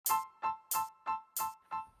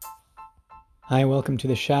Hi, welcome to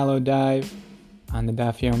the Shallow Dive on the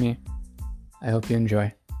Daf Yomi. I hope you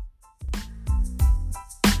enjoy.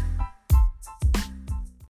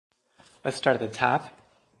 Let's start at the top.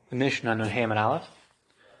 The Mishnah Nun Hey Amud Aleph.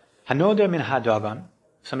 Hanoder min ha-dagon.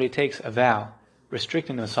 Somebody takes a vow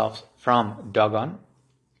restricting themselves from dagon.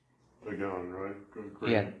 Dagon, right?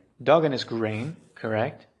 Grain. Yeah, dagon is grain,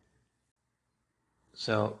 correct?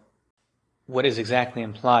 So, what is exactly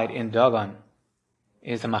implied in dagon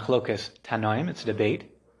is the machlokes tanoim, it's a debate.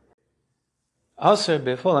 Also,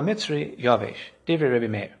 befol mitzri yavesh, divrei Rabbi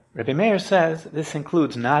Meir. Rabbi Meir says this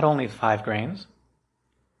includes not only 5 grains,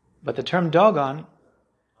 but the term dagon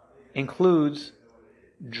includes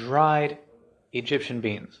dried Egyptian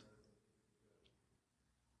beans.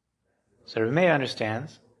 So Rabbi Meir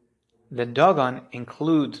understands that dagon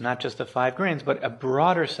includes not just the 5 grains, but a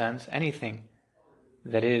broader sense, anything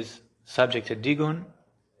that is subject to digun,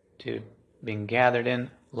 to being gathered in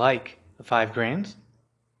like the 5 grains.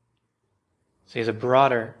 So he has a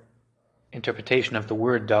broader interpretation of the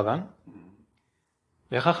word dagon.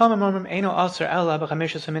 The Chachamim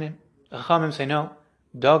say no,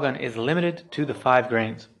 dagon is limited to the 5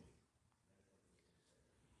 grains.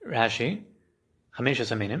 Rashi,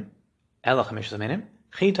 Chamishas Aminim, Ela Chamishas Aminim,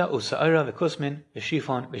 Chita Usa'ira V'Kusmin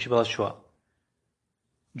V'Shifon V'Shibal Shua.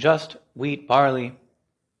 Just wheat, barley,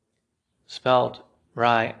 spelt,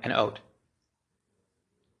 rye, and oat.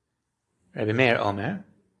 Rabbi Meir Omer,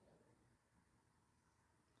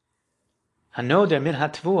 Hanoder min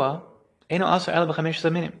ha-tvua eino asar ela b'chamesh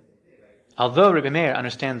zaminim. Although Rabbi Meir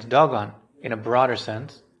understands dagon in a broader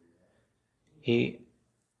sense, he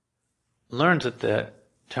learns that the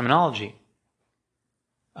terminology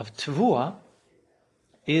of tvua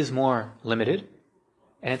is more limited,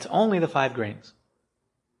 and it's only the 5 grains.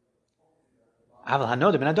 Aval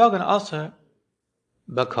hanoder min ha-dagon asar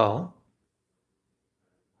b'kol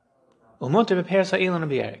u'muter b'per sa'ilan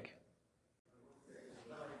u'b'yerik.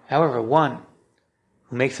 However, one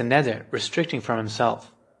who makes a neder restricting from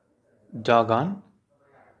himself dagon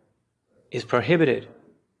is prohibited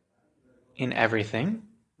in everything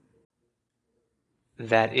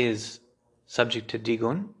that is subject to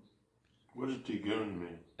digun. What does digun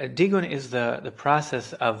mean? Digun is the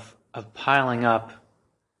process of piling up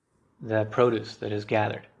the produce that is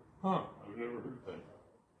gathered. Huh, I've never heard that.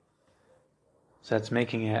 So that's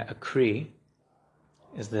making a kri,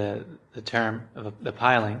 is the term of the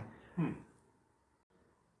piling.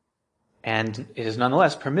 And it is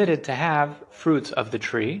nonetheless permitted to have fruits of the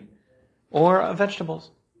tree or of vegetables,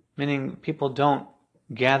 meaning people don't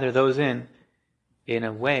gather those in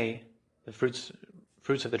a way, the fruits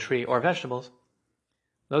of the tree or vegetables,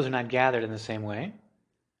 those are not gathered in the same way.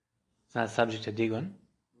 It's not subject to digun.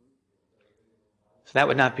 So that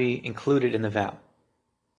would not be included in the vow.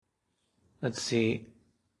 Let's see,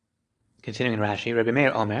 continuing in Rashi, Rabbi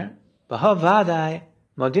Meir Omer, B'ha vadai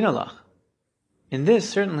modinalach. In this,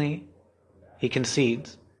 certainly, he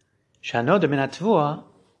concedes, Shanoder min ha-tvua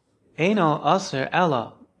eino aser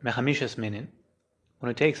ela mechamishas minin. One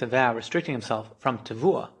who takes a vow restricting himself from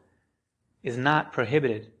tvua is not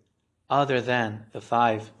prohibited other than the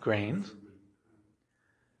 5 grains.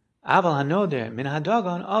 Aval hanoder min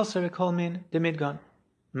ha-dagon aser v'kol min demidgon.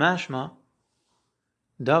 Mashma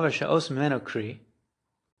davar she'os mimeno kri.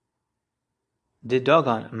 The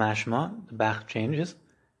dagon mashma, the bach changes.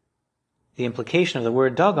 The implication of the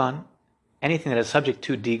word dagon, anything that is subject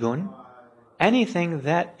to digun, anything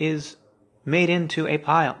that is made into a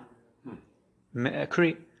pile.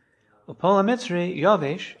 Kri. Upola mitzri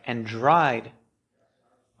yavesh, and dried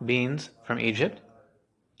beans from Egypt.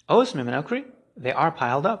 Os mimeno kri, they are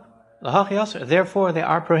piled up. Lahachi aser, therefore they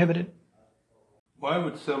are prohibited. Why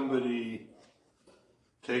would somebody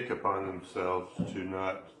take upon themselves to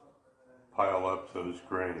not pile up those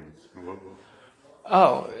grains?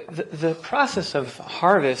 Oh, the process of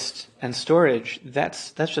harvest and storage,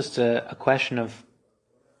 that's just a question of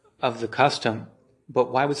the custom.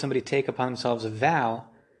 But why would somebody take upon themselves a vow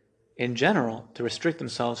in general to restrict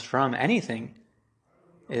themselves from anything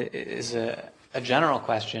is a general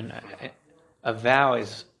question. A vow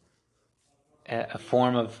is a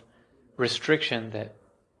form of restriction that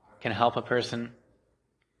can help a person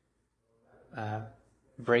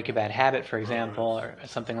break a bad habit, for example, or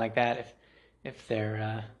something like that. If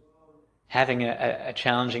they're having a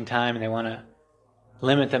challenging time and they want to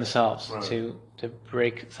limit themselves to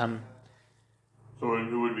break some. So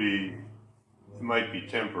it might be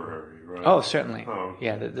temporary, right? Oh, certainly. Oh.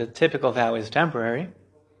 Yeah, the typical vow is temporary.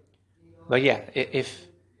 But yeah, if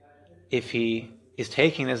he is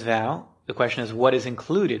taking this vow, the question is what is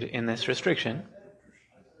included in this restriction.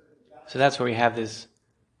 So that's where we have this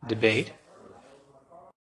debate.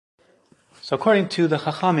 So according to the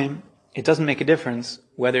Chachamim, it doesn't make a difference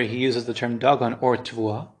whether he uses the term dagon or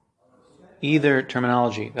tvua. Either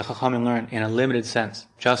terminology, the Chachamim learn in a limited sense,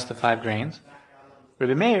 just the 5 grains.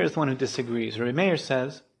 Rabbi Meir is the one who disagrees. Rabbi Meir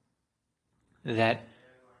says that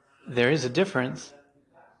there is a difference,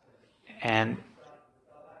 and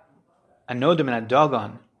a nodam and a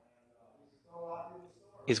dagon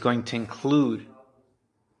is going to include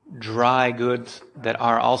dry goods that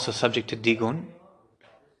are also subject to digun,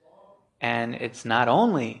 and it's not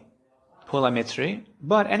only pula mitzri,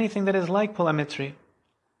 but anything that is like pula mitzri.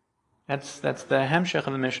 That's the hemshech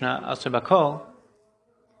of the Mishnah Asur Bakol.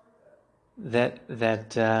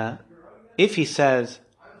 That if he says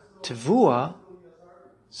tevua,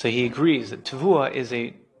 so he agrees that tevua is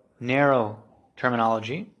a narrow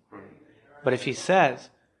terminology. But if he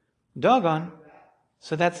says dagon,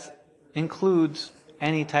 so that includes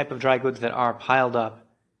any type of dry goods that are piled up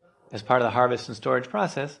as part of the harvest and storage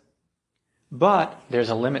process. But there's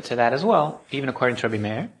a limit to that as well, even according to Rabbi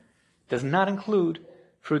Meir. Does not include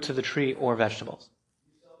fruits of the tree or vegetables.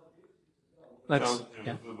 But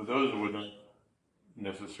those wouldn't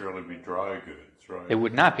necessarily be dry goods, right? It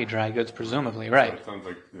would not be dry goods, presumably, right? So it sounds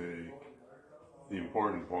like the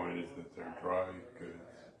important point is that they're dry goods.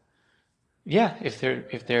 Yeah, if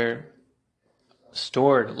they're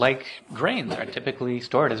stored like grains are typically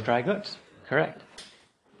stored as dry goods. Correct.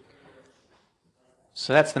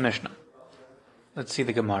 So that's the Mishnah. Let's see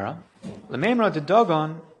the Gemara. L'meimra de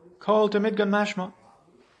dagon kol demidgan mashma.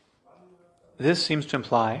 This seems to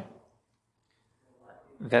imply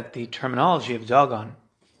that the terminology of dagon,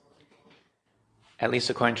 at least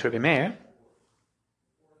according to Rabbi Meir,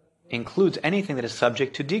 includes anything that is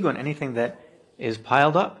subject to digun, anything that is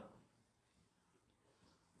piled up.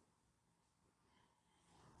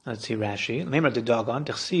 Let's see Rashi. L'meimra de dagon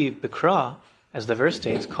t'chsiv b'kra, as the verse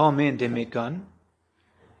states, kol min de midgan,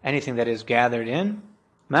 anything that is gathered in,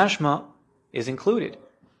 mashma, is included.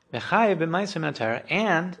 V'chayev b'maisem min haTorah,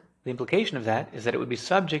 and the implication of that is that it would be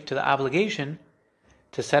subject to the obligation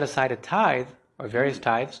to set aside a tithe, or various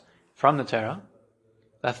tithes, from the Torah,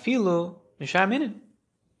 lafilu mishar minin,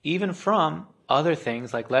 even from other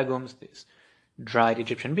things like legumes, these dried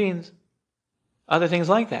Egyptian beans, other things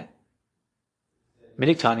like that.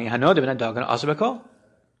 Midiktani hanodim and dagan asur bakol.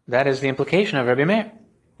 That is the implication of Rabbi Meir.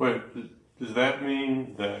 Wait, does that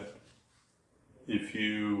mean that if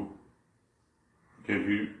you,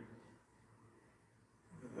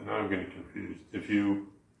 now I'm getting confused. If you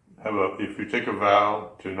take a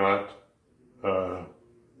vow to not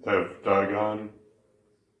have dagon,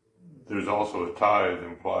 there's also a tithe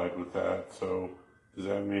implied with that. So does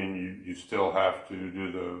that mean you still have to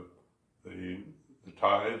do the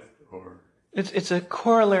tithe, or? It's a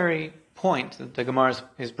corollary point that the Gemara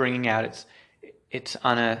is bringing out. It's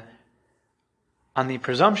on the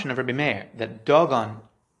presumption of Rabbi Meir that dagon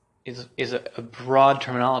is a broad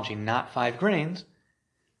terminology, not 5 grains.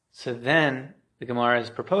 So then the Gemara is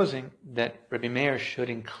proposing that Rabbi Meir should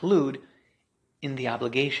include in the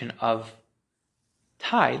obligation of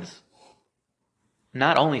tithes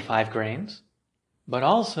not only 5 grains, but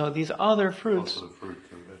also these other fruits. Also the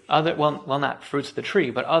fruits and vegetables. Not fruits of the tree,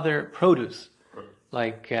 but other produce,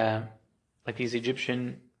 like these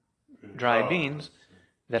Egyptian dried beans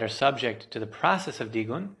that are subject to the process of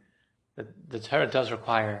digun. The Torah does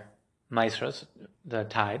require maisros, the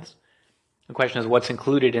tithes. The question is, what's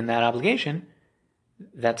included in that obligation?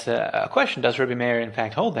 That's a question. Does Rabbi Meir in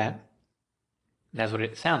fact hold that? That's what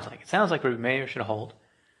it sounds like. It sounds like Rabbi Meir should hold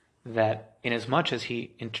that inasmuch as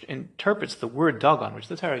he interprets the word dagon, which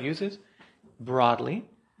the Torah uses, broadly,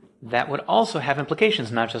 that would also have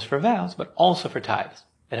implications not just for vows, but also for tithes.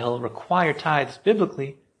 That he'll require tithes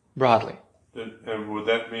biblically, broadly. And would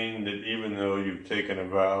that mean that even though you've taken a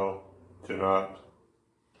vow to not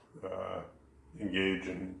engage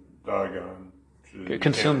in dagon,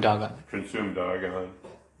 Consume dagon,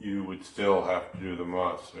 you would still have to do the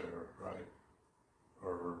maaser, right?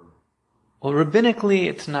 Well, rabbinically,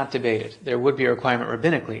 it's not debated. There would be a requirement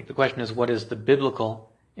rabbinically. The question is, what is the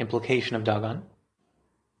biblical implication of dagon?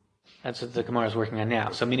 That's what the Gemara is working on now.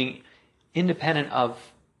 So meaning, independent of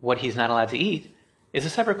what he's not allowed to eat, is a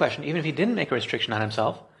separate question. Even if he didn't make a restriction on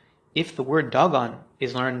himself, if the word dagon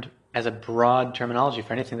is learned as a broad terminology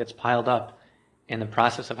for anything that's piled up in the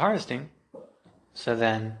process of harvesting, so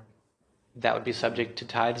then that would be subject to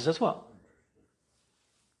tithes as well.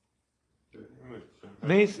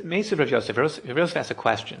 Meisud Rav Yosef. Rav Yosef asks a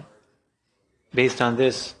question based on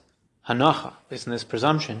this hanacha, based on this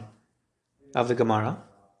presumption of the Gemara.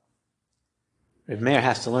 Rav Meir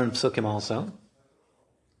has to learn psukim also.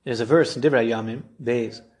 There's a verse in Divrei Yamim,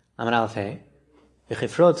 Beis, Amar Aleph Hey,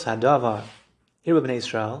 V'chifrotz hadavar Here b'nei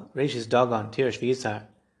Israel, Reishis Dagon, Tirish v'Yitzhar,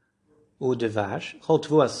 U'devash, Chol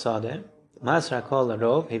Tvuas Sadeh, Masra Kol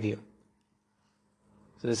Larov Heviu.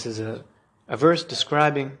 So this is a verse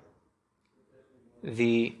describing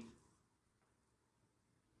the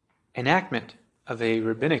enactment of a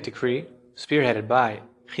rabbinic decree spearheaded by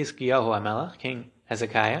Chizkiyahu HaMelech, King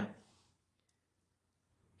Hezekiah,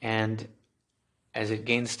 and as it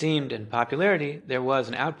gained steam and popularity, there was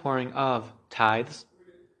an outpouring of tithes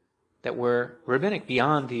that were rabbinic,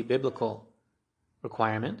 beyond the biblical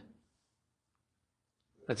requirement.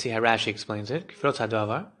 Let's see how Rashi explains it. Kifrotz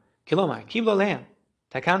hadavar, kilomai, kiblo lehem,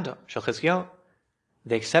 takanto, shel Chizkiyahu.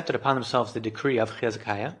 They accepted upon themselves the decree of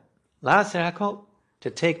Hezekiah, la'aser hakol, to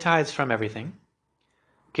take tithes from everything.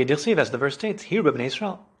 Kedirsiv, as the verse states, here b'nei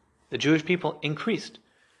Israel, the Jewish people increased.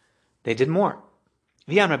 They did more.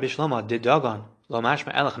 V'yan Rabbi Shlomo did Dagon, lo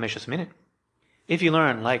mashma elach meshus minin. If you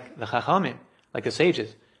learn, like the Chachamim, like the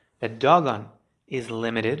sages, that Dagon is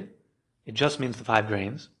limited, it just means the 5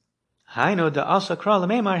 grains. Hainu da'asa kra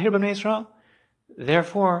l'meimar here b'nei Israel.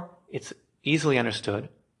 Therefore, it's easily understood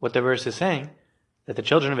what the verse is saying, that the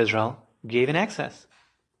children of Israel gave in excess,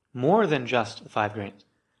 more than just the 5 grains.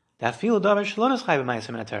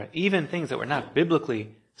 Even things that were not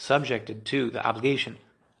biblically subjected to the obligation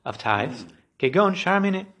of tithes, like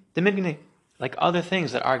other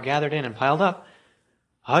things that are gathered in and piled up,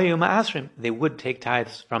 they would take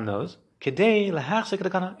tithes from those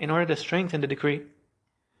in order to strengthen the decree.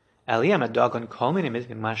 But if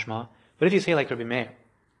you say like Rabbi Meir,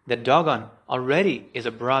 that Dagon already is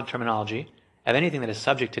a broad terminology of anything that is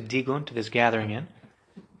subject to digun, to this gathering in,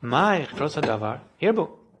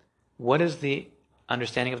 what is the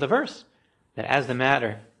understanding of the verse? That as the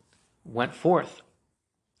matter went forth,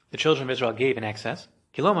 the children of Israel gave in excess.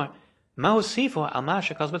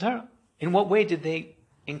 In what way did they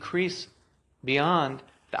increase beyond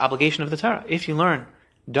the obligation of the Torah? If you learn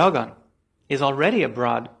Dagon is already a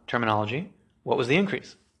broad terminology, what was the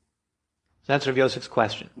increase? So that's Rav Yosef's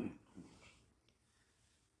question.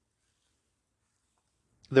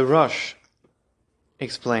 The Rosh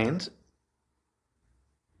explains,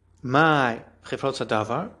 My chifrot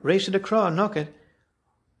sadavar, reish dekra noket,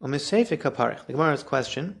 u'miseife kaparich. The Gemara's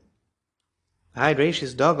question, Hai reish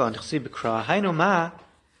is Dagon, chsi bekra, hainu ma,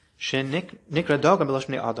 she nikra Dagon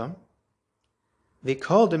beloshne Adam,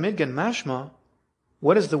 v'kol demidgan mashma,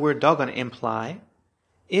 what does the word Dagon imply?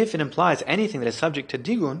 If it implies anything that is subject to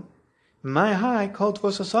digun, my hai kol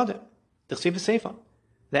tvos hasadeh, t'chsi v'seifa.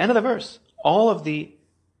 The end of the verse, all of the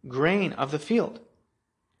grain of the field.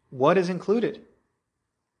 What is included?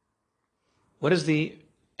 What is the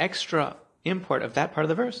extra import of that part of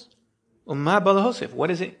the verse?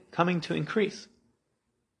 What is it coming to increase?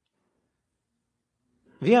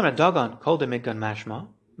 Dagon kol de midgan mashma,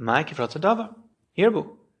 my kifrot sadavar.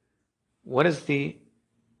 Hirbu. What is the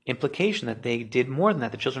implication that they did more than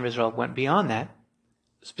that? The children of Israel went beyond that.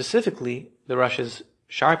 Specifically, the Rosh is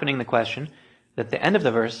sharpening the question that the end of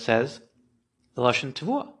the verse says, the lashon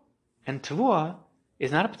tavua, and tavua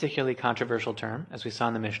is not a particularly controversial term, as we saw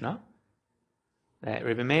in the Mishnah. That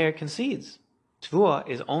Rebbe Meir concedes tavua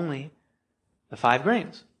is only the 5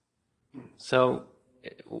 grains. So,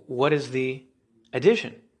 what is the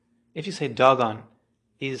addition? If you say Dagon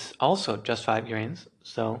is also just 5 grains,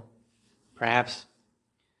 so perhaps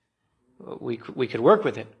we could work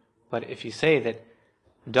with it. But if you say that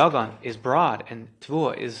Dagon is broad and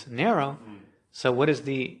tavua is narrow, so what is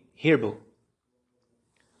the hirbu?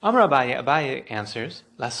 Amar Abaye answers,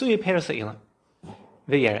 Lasuye peros ha'ilam,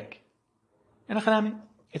 v'yerek. And achanami,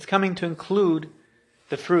 it's coming to include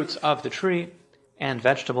the fruits of the tree and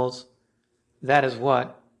vegetables. That is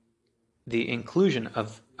what the inclusion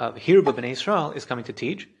of hirbu b'nei Israel is coming to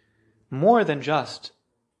teach, more than just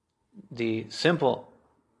the simple,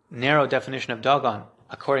 narrow definition of Dagon,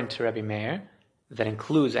 according to Rabbi Meir, that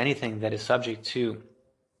includes anything that is subject to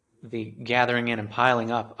the gathering in and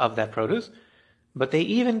piling up of that produce, but they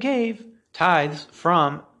even gave tithes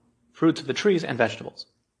from fruits of the trees and vegetables.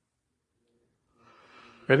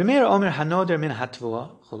 Rabbi Meir Omer Hanoder min hatvua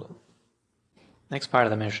chulu. Next part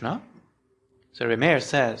of the Mishnah. So Rabbi Meir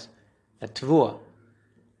says that tvua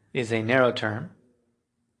is a narrow term.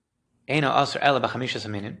 Eino aser ela b'chamisha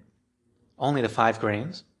saminin. Only the 5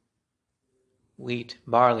 grains: wheat,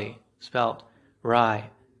 barley, spelt, rye,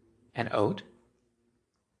 and oat.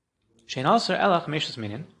 Shein aser ela chamisha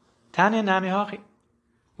saminin. Tanya nami hachi.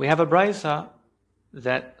 We have a braysa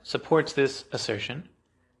that supports this assertion.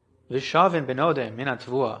 V'shavin benode min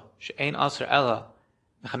hatvua she'ein aser ela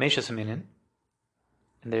b'chamisha saminin.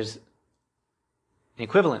 And there's an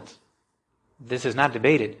equivalence. This is not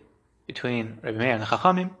debated between Rabbi Meir and the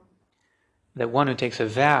Chachamim, that one who takes a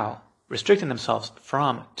vow restricting themselves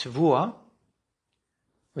from tevua,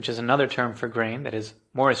 which is another term for grain that is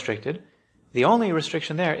more restricted, the only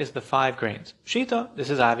restriction there is the 5 grains. Pshita, this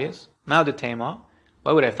is obvious. Maudetema,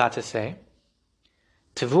 what would I have thought to say?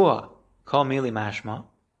 Tevua, kol mili mashma.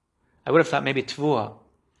 I would have thought maybe tevua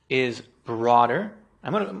is broader. I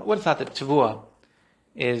would have thought that tevua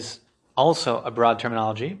is also a broad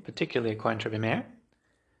terminology, particularly according to Rabbi Meir.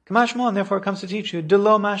 Kamashma, and therefore it comes to teach you,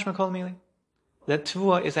 delo mashma kol mili. That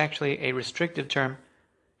tevua is actually a restrictive term.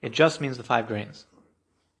 It just means the 5 grains.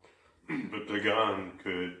 But dagan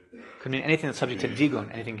could mean anything that's subject to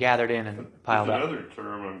digun, anything gathered in and piled up. Another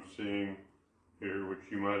term I'm seeing here, which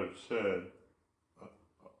you might have said,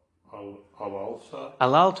 alalta.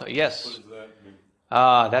 Alalta, yes. What does that mean?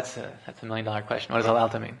 That's a $1 million question. What does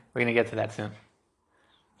alalta mean? We're going to get to that soon.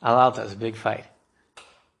 Alalta is a big fight.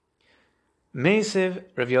 Meisiv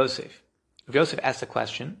Rav Yosef. Rav Yosef asked a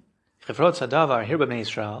question. Chifrot sadavar hirba me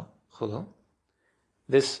Yisrael chulu.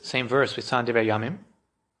 This same verse we saw in Divrei Yamim.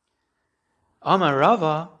 Amar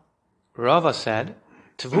Rava said,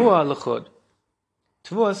 Tevua l'chud.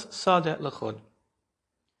 Tevua's sadeh l'chud.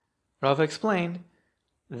 Rava explained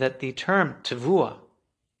that the term tevua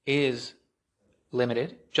is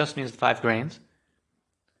limited, just means 5 grains.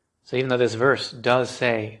 So even though this verse does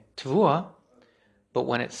say tevua, but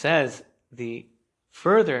when it says the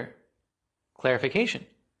further clarification,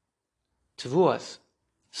 tevuas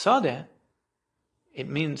sadeh, it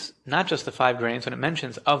means not just the 5 grains. When it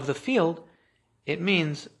mentions of the field, it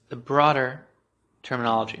means the broader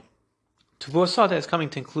terminology. Tevua sadeh is coming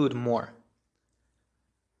to include more.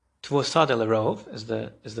 Tevua sadeh lerov is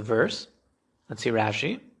the verse. Let's see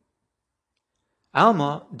Rashi.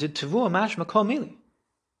 Alma did tevua mashma kol mili.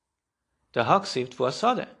 The haksiv tevua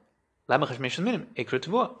sadeh. Lama chashmesh minim ikru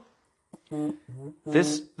tevua.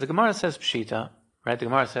 The Gemara says pshita, right? The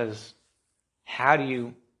Gemara says, why do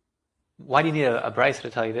you need a brisa to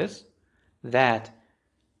tell you this? That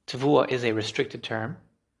tevua is a restricted term.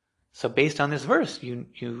 So based on this verse,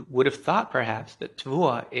 you would have thought perhaps that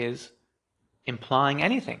tevua is implying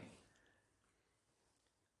anything.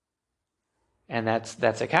 And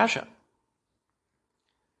that's a kasha.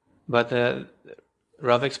 But the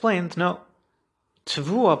Rav explains, no,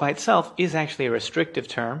 tevua by itself is actually a restrictive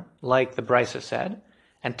term, like the brisa said,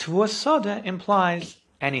 and tevua sadeh implies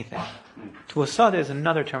anything. Tevua sadeh is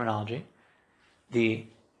another terminology. The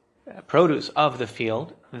produce of the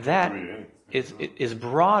field, that is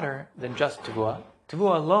broader than just tevua.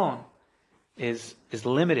 Tevua alone is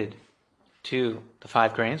limited to the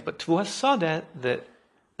 5 grains, but tevua sadeh,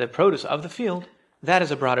 the produce of the field, that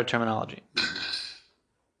is a broader terminology.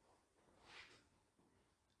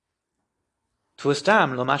 Tevua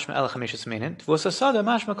stam lo mashma el chamishes meinin, tevua sadeh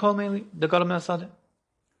mashma kol meli the gadol min sadeh.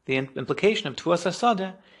 The implication of tevua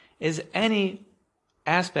sadeh is any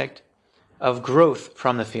aspect of growth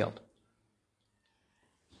from the field.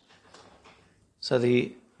 So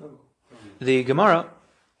the Gemara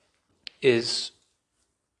is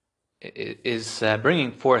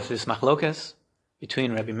bringing forth this machlokas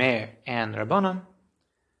between Rabbi Meir and Rabbanan.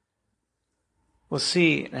 We'll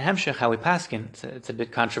see in Hemshech how we paskin. It's a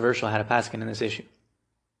bit controversial how to paskin in this issue.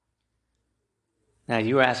 Now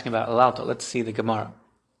you were asking about alalta. Let's see the Gemara.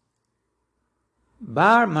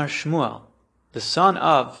 Bar Mar Shmuel, the son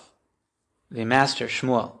of the master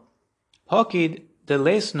Shmuel, Hokid de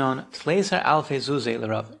Lesnon Tleisar Alfe Zuze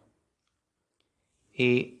L'Rav.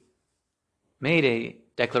 He made a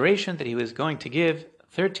declaration that he was going to give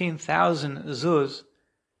 13,000 zuz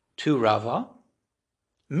to Rava,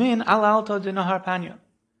 min alalta de Nahar Panya,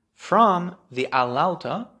 from the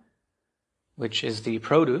alalta, which is the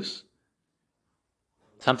produce,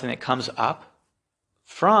 something that comes up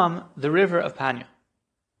from the river of Panya.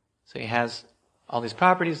 So he has all these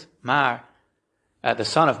properties, Mar, the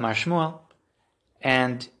son of Mar Shmuel,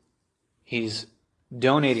 and he's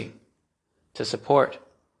donating to support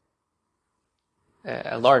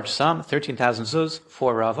a large sum, 13,000 zuz,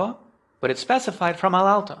 for Rava, but it's specified from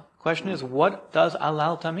alalta. Question is, what does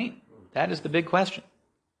alalta mean? That is the big question.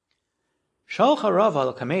 Sholcha Rava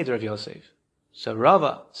l'kamed Rav Yosef. So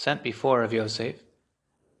Rava sent before Rav Yosef,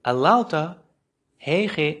 alalta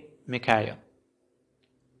heiche mikarya.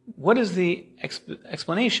 What is the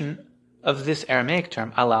explanation of this Aramaic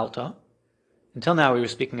term, alalta? Until now we were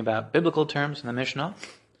speaking about biblical terms in the Mishnah.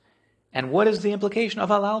 And what is the implication of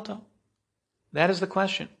alalta? That is the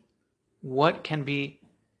question. What can be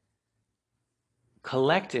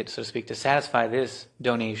collected, so to speak, to satisfy this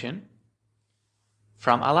donation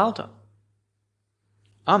from alalta?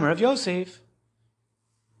 Amr of Yosef,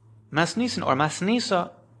 masnisan or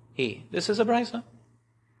masnisa he. This is a brisa.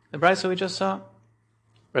 The brisa we just saw.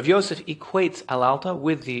 Rav Yosef equates alalta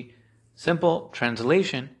with the Simple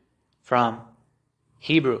translation from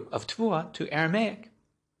Hebrew of Tvua to Aramaic.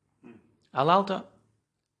 Alalta.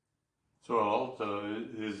 So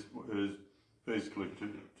alalta is basically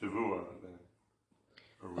tevua then.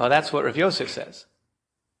 Well, that's what Rav Yosef says.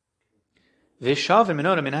 Vishavim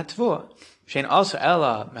minora min hatvua, shein also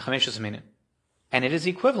ella mechameshus minin. And it is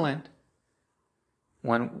equivalent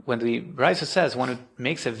when the Brisa says one who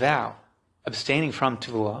makes a vow abstaining from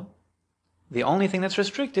tvua, the only thing that's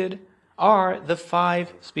restricted are the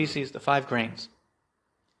 5 species, the 5 grains.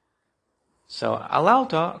 So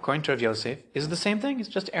alalta, according to Rav Yosef, is the same thing. It's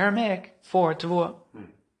just Aramaic for tvua.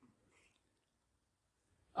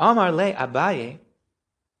 Amar le Abaye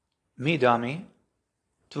midami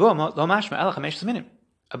tvua lo mashma ela chamesh minim.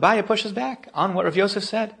 Abaye pushes back on what Rav Yosef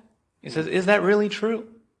said. He says, is that really true?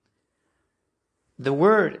 The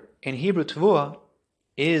word in Hebrew tvua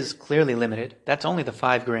is clearly limited. That's only the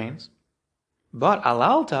 5 grains. But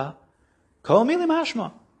alalta, kol mili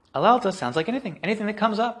mashma. Alalta sounds like anything that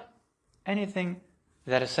comes up, anything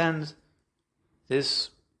that ascends. This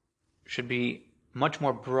should be much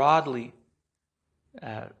more broadly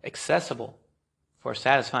accessible for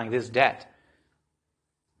satisfying this debt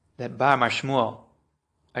that Bar Mar Shmuel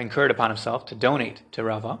incurred upon himself to donate to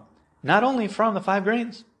Rava, not only from the 5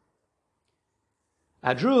 grains.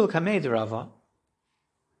 Adrul Kamei de Rava,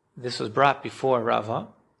 this was brought before Rava.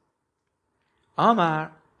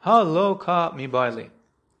 Amar ha ka mi baili,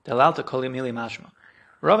 delalta koli mili mashma.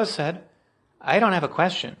 Rava said, I don't have a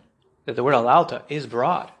question that the word alalta is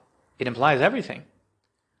broad. It implies everything.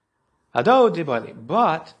 Ado di baili,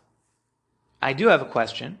 but I do have a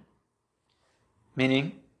question,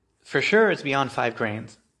 meaning, for sure it's beyond 5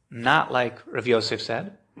 grains, not like Rav Yosef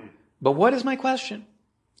said. But what is my question?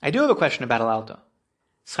 I do have a question about alalta.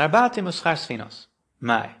 Scharbatim uschar sfinos.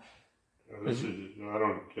 My. I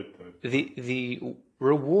don't get that. The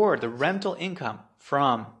reward, the rental income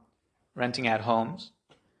from renting out homes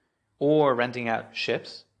or renting out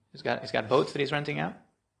ships. He's got boats that he's renting out.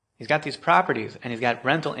 He's got these properties and he's got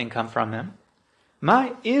rental income from them.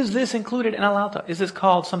 Is this included in alalta? Is this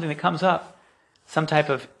called something that comes up? Some type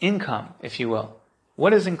of income, if you will.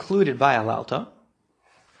 What is included by alalta?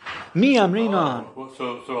 Mi amrinon.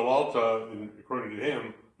 So alalta, according to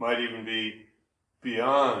him, might even be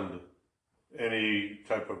beyond any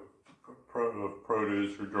type of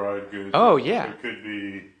produce or dried goods. Oh, yeah. It could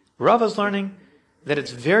be... Rava's learning that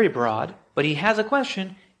it's very broad, but he has a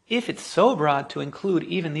question if it's so broad to include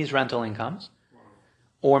even these rental incomes,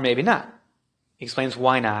 or maybe not. He explains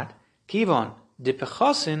why not. Kivon de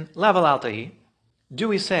pechosin lavalaltahi. Do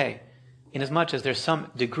we say, inasmuch as there's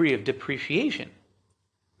some degree of depreciation,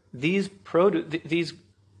 these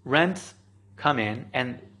rents come in,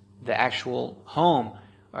 and the actual home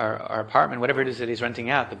or apartment, whatever it is that he's renting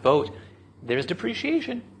out, the boat, there's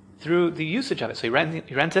depreciation through the usage of it. So he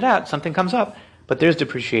rents it out, something comes up, but there's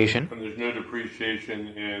depreciation. And there's no depreciation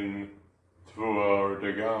in Tvua or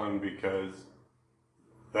Dagan because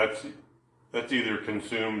that's either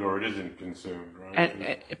consumed or it isn't consumed, right?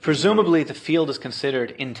 And presumably the field is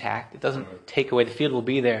considered intact. It doesn't take away. The field will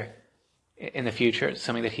be there in the future. It's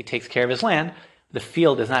something that he takes care of his land. The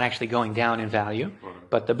field is not actually going down in value,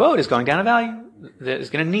 but the boat is going down in value. He's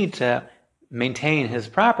going to need to maintain his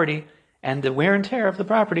property and the wear and tear of the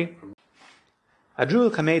property.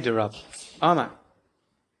 Adrul kamei derab. Amar.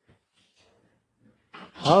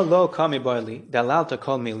 Halo kami boili dalalta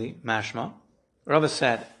kol mili mashma. Rava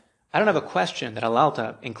said, I don't have a question that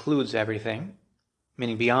alalta includes everything,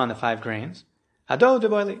 meaning beyond the 5 grains. Ado de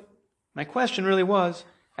boili. My question really was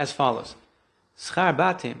as follows. Schar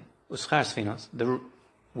batim uschar sfinos. The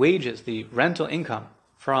wages, the rental income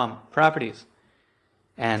from properties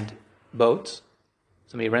and boats.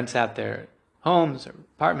 Somebody rents out their homes or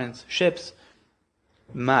apartments, ships.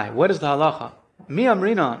 What is the halacha? Mi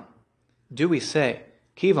amrinon. Do we say,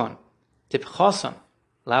 kivon, tipchosam,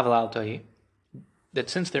 lavalaltahi, that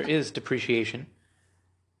since there is depreciation,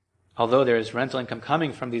 although there is rental income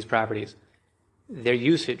coming from these properties, their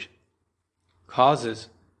usage causes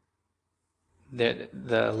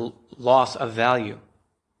the loss of value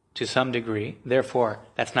to some degree. Therefore,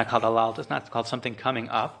 that's not called alalta. It's not called something coming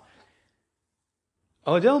up.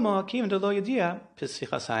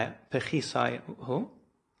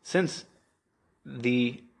 Since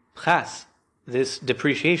the chas, this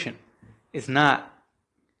depreciation, is not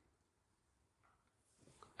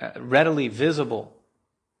readily visible,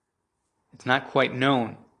 it's not quite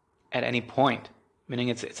known at any point, meaning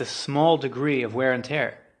it's a small degree of wear and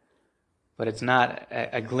tear, but it's not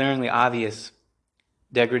a glaringly obvious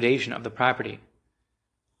degradation of the property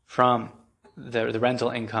from the rental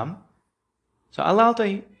income. So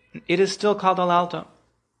alalta, it is still called alalta.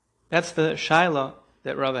 That's the shaila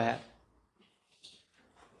that Rava had.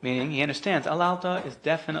 Meaning, he understands alalta is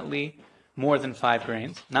definitely more than 5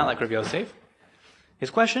 grains, not like Rav Yosef. His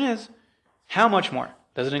question is, how much more?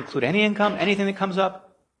 Does it include any income, anything that comes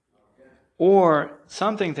up? Or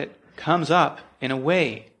something that comes up in a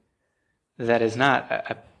way that is not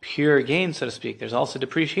a pure gain, so to speak. There's also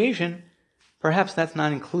depreciation. Perhaps that's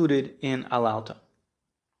not included in alalta.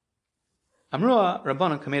 Amrua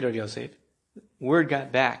Rabbanan Kamed Rav Yosef. Word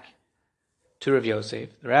got back to Rav Yosef.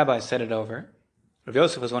 The rabbi said it over. Rav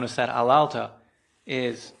Yosef was one who said alalta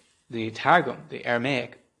is the Targum, the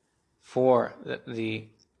Aramaic, for the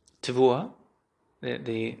Tavua,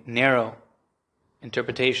 the narrow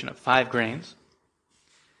interpretation of 5 grains.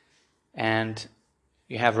 And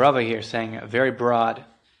you have Rava here saying a very broad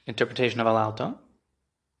interpretation of alalta.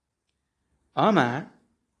 Amar,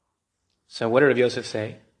 so what did Rav Yosef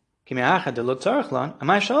say?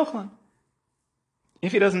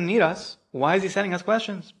 If he doesn't need us, why is he sending us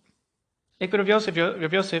questions? Rav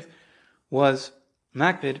Yosef was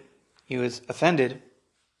makbid, he was offended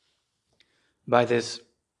by this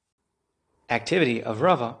activity of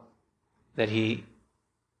Rava, that he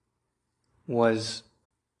was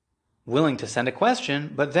willing to send a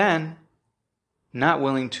question, but then not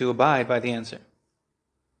willing to abide by the answer.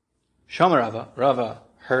 Shomer Rava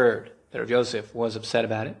heard that Rav Yosef was upset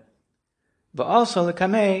about it. But also the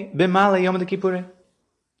kamei b'male yom kippur,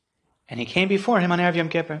 and he came before him on Erev Yom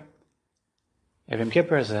Kippur. Erev Yom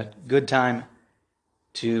Kippur is a good time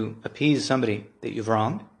to appease somebody that you've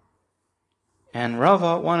wronged. And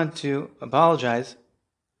Rava wanted to apologize.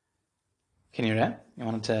 Can you hear that? He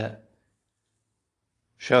wanted to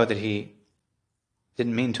show that he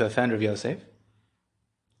didn't mean to offend Rav Yosef.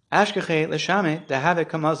 Ashkeche l'shame dehave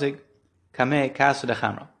kamazig kamei kasu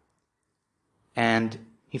dechamra. And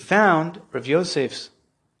he found Rav Yosef's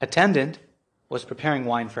attendant was preparing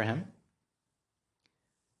wine for him.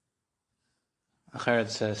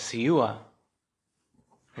 It's a siyua.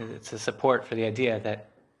 It's a support for the idea that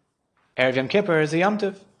Erev Yom Kippur is a Yom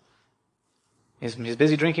Tov. He's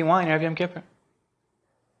busy drinking wine Erev Yom Kippur.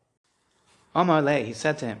 Omar le, he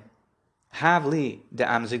said to him, Hav li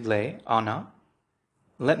de'amzig le ana.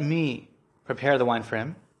 Let me prepare the wine for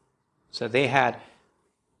him. So they had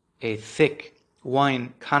a thick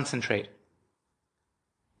wine concentrate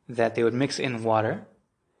that they would mix in water.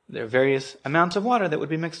 There are various amounts of water that would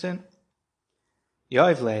be mixed in.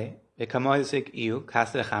 Yoivle,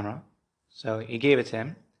 so he gave it to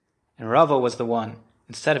him, and Rava was the one,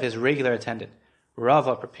 instead of his regular attendant,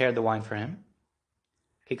 Rava prepared the wine for him.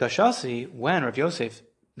 Kikashasi, when Rav Yosef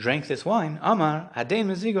drank this wine, Amar, Hadein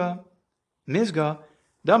Mizga, Dami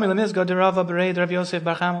Lemizga de Rava Bereid Rav Yosef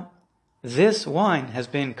Bar Chama. This wine has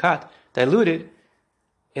been cut, diluted,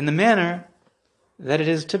 in the manner that it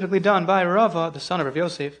is typically done by Rava, the son of Rav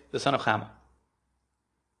Yosef, the son of Chama.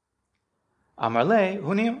 Amar le,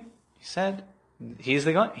 Hunim, he said, he's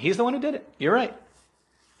the one who did it. You're right.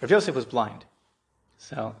 Rav Yosef was blind,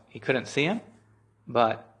 so he couldn't see him,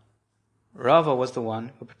 but Rava was the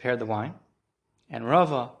one who prepared the wine, and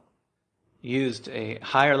Rava used a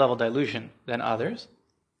higher level dilution than others,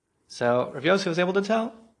 so Rav Yosef was able to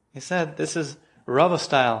tell. He said, this is Rava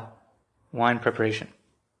style wine preparation.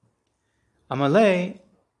 Amalei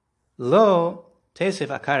lo tesif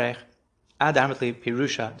akarech ad amatli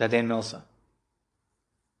pirusha daden milsa.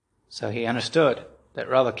 So he understood that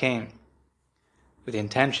Rava came with the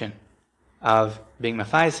intention of being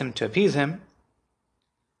mafaisim to appease him.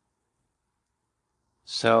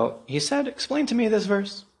 So he said, explain to me this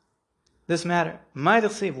verse, this matter.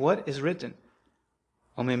 Ma'idachsiv, what is written?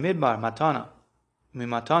 Umi midbar matana, umi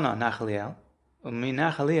matana nachaliel, umi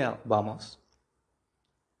nachaliel bamos.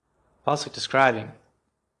 Pasuk describing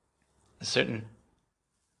a certain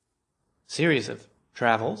series of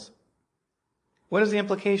travels. What is the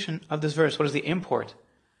implication of this verse? What is the import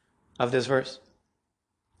of this verse?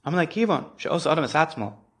 I'm like Kivon, she'os adam es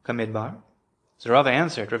atzmo kamidbar. So Rava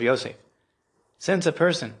answered, Rav Yosef, if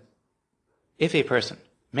a person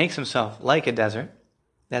makes himself like a desert,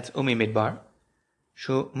 that's umi midbar,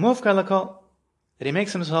 shu mufkar lakol, that he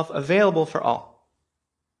makes himself available for all.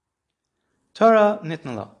 Torah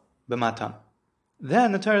nitnalo b'matan.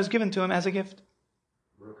 Then the Torah is given to him as a gift.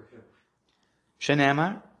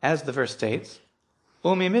 Shenamar, as the verse states,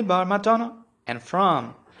 umi midbar matana, and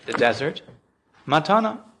from the desert,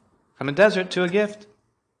 matana, from a desert to a gift.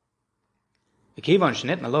 V'kivon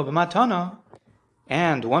shenitnalo b'matana,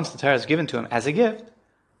 and once the Torah is given to him as a gift,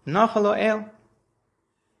 nachalo el,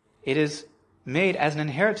 it is made as an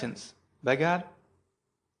inheritance by God.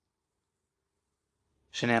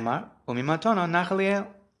 Shenemar, umi matana nachali el,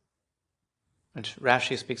 which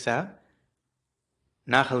Rashi speaks out.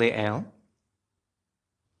 nachali el,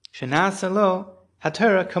 shenasa lo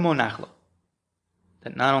hatera kamo nachlo.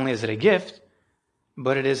 That not only is it a gift,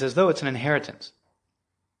 but it is as though it's an inheritance.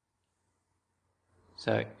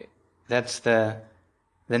 So that's the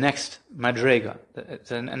next madrega,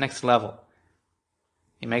 it's a next level.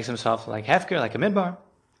 He makes himself like hefker, like a midbar,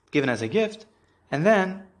 given as a gift, and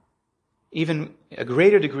then even a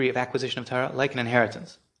greater degree of acquisition of Torah, like an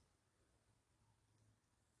inheritance.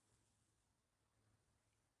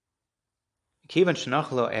 Kivan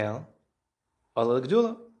shenachlo el, ala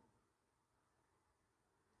l'gdula.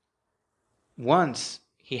 Once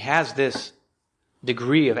he has this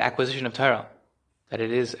degree of acquisition of Torah, that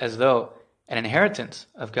it is as though an inheritance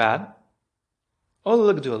of God,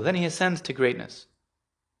 ala l'gdula, then he ascends to greatness.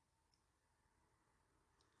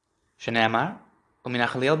 Shenamar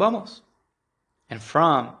u'minachaliel bamos. And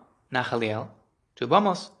from Nachaliel to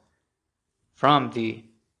Bamos, from the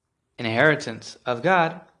inheritance of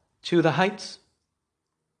God to the heights.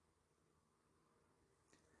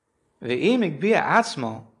 Ve'im igbia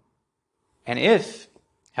atzmo, and if,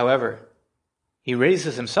 however, he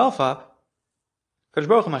raises himself up, Kadosh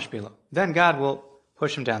Baruch Hu mashpilo, then God will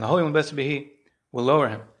push him down. The Holy One Blessed be He will lower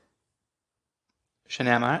him.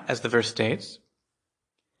 Shenamar, as the verse states,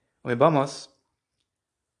 Bamos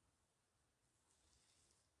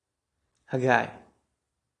Haggai.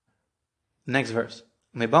 Next verse.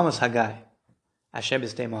 Mebamos Haggai. Asher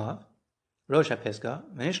b'sdei Moav. Rosh HaPisga.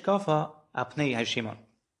 V'nishkafa apnei Hashimon.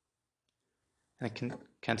 And the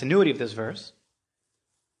continuity of this verse.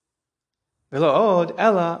 V'lo od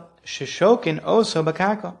ela sheshokin oso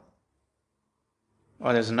b'karka.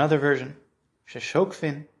 Or there's another version.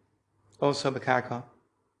 Sheshokfin oso b'karka.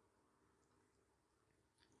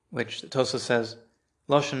 Which the Tosfos says,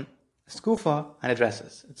 Loshen skufa, and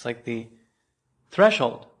addresses. It's like the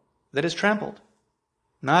threshold that is trampled.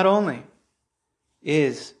 Not only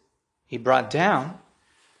is he brought down,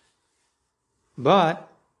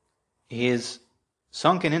 but he is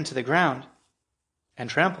sunken into the ground and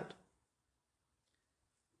trampled.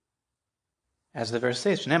 As the verse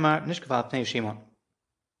says, Shnemar nishkaval pnei Shimon.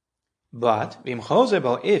 But,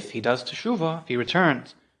 if he does teshuvah, if he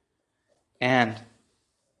returns and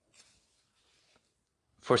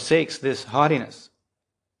forsakes this haughtiness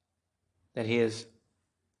that he has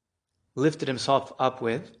lifted himself up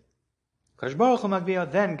with,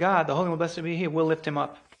 then God, the Holy One Blessed be He, will lift him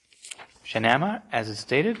up. Shenamar, as it's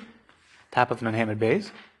stated, top of Nun Hamid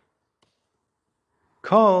Beis,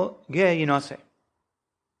 Kol Ge Yinose.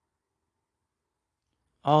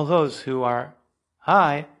 All those who are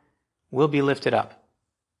high will be lifted up.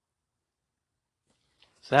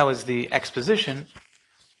 So that was the exposition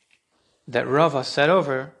that Rava said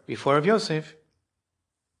over before Rav Yosef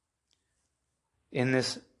in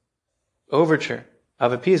this overture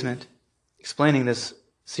of appeasement, explaining this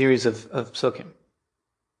series of psukim.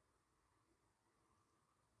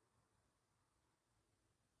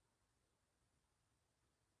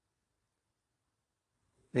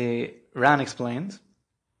 The Ran explains,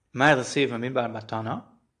 Ma'ir l'siv mimbar batana,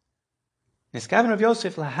 niskaven Rav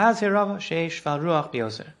Yosef lahazir Rava sheish val ruach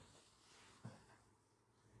b'yoser.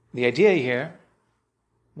 The idea here,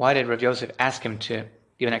 why did Rav Yosef ask him to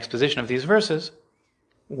give an exposition of these verses,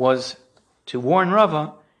 was to warn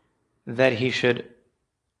Rava that he should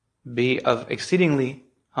be of exceedingly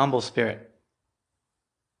humble spirit.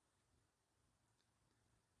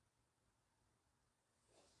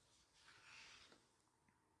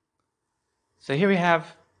 So here we have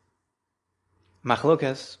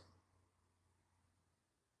machlokas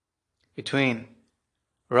between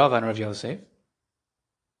Rava and Rav Yosef.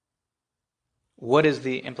 What is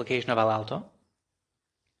the implication of alalto?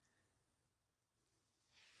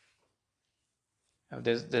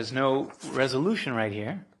 There's no resolution right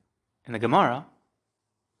here in the Gemara.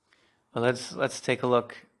 But let's take a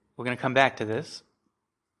look. We're going to come back to this.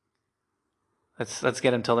 Let's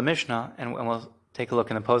get until the Mishnah, and we'll take a look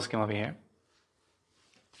in the poskim over here.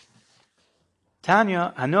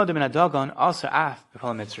 Tanya hanodim in adagon also af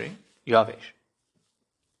b'kol mitzri yavish.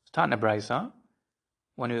 It's taught in a brayso.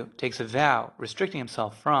 One who takes a vow restricting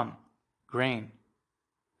himself from grain,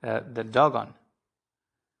 the dagon.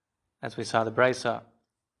 As we saw the brayso,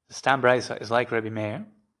 the stam brayso is like Rabbi Meir.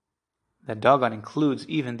 The dagon includes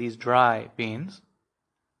even these dry beans.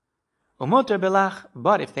 Umoter belach,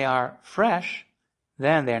 but if they are fresh,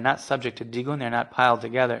 then they are not subject to digun, they are not piled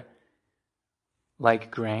together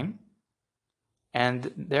like grain,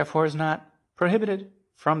 and therefore is not prohibited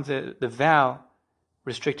from the vow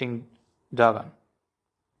restricting dagan.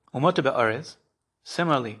 Umoter be'orez,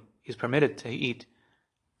 similarly, he's permitted to eat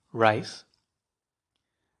rice.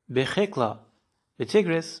 Bechekla,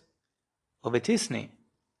 betigris, or betisni,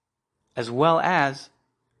 as well as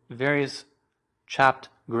various chopped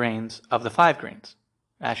grains of the 5 grains.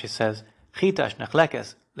 Rashi says, Chitash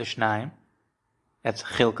nechlekes l'shnaim, that's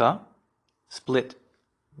chilka, split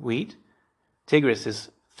wheat. Tigris is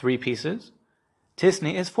 3 pieces.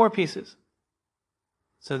 Tisni is 4 pieces.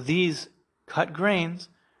 So these cut grains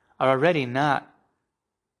are already not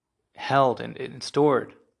held and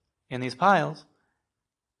stored in these piles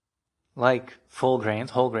like full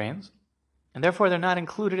grains, whole grains, and therefore they're not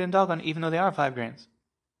included in Dagon even though they are 5 grains.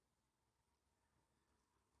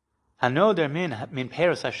 Hanoder min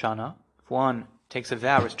peros hashana, if one takes a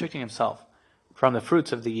vow restricting himself from the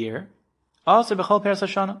fruits of the year, also bechol peros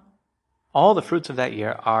hashana, all the fruits of that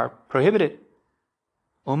year are prohibited.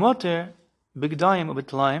 Umoter bigdayim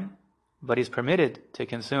ubitlaim, but he's permitted to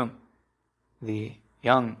consume the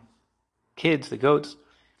young kids, the goats,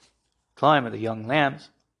 tlaim, or the young lambs,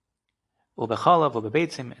 ubechalav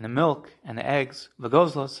ubebeitzim, and the milk and the eggs,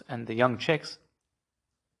 v'gozlos, and the young chicks.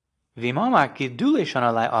 V'imamar gidulei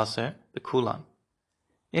shana lai aser b'kulam.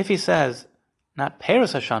 If he says not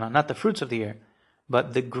peros hashana, not the fruits of the year,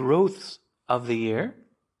 but the growths of the year,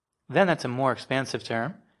 then that's a more expansive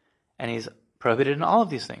term, and he's prohibited in all of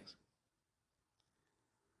these things.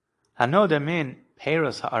 Hanoder min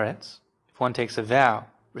peros haaretz, if one takes a vow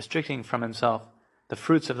restricting from himself the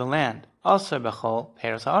fruits of the land, also bechol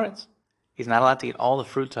peros haaretz, he's not allowed to eat all the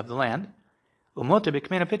fruits of the land. Umoter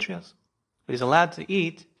b'kmena pitrios, but he's allowed to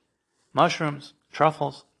eat mushrooms,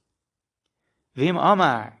 truffles. Vim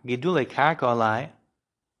amar gidule karka alai,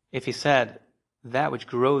 if he said that which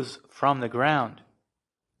grows from the ground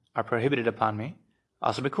are prohibited upon me,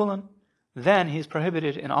 also bekulan, then he's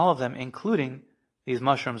prohibited in all of them, including these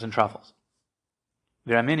mushrooms and truffles.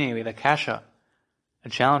 Viramini, we have a kasha, a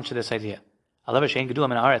challenge to this idea. On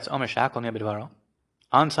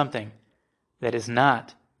something that is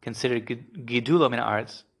not considered gidulo min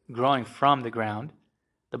arts, growing from the ground,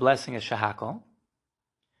 the blessing is shahakol.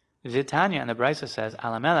 Vitanya and the Brisa says,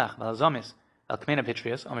 Alamelach valazomis el kmena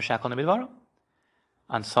pitrius omer shakol nebidvaro.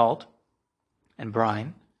 On salt and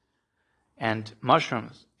brine and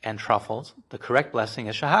mushrooms and truffles, the correct blessing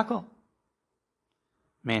is shahakol.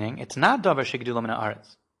 Meaning, it's not davar shegidulo min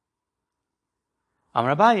haaretz.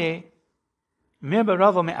 Amar Abaye, mir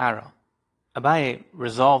baravo me'aro. Abaye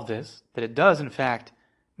resolved this, that it does in fact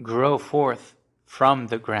grow forth from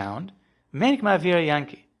the ground, menik ma'avir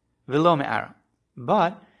yanki, velo me'aro.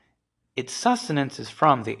 But its sustenance is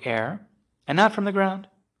from the air and not from the ground.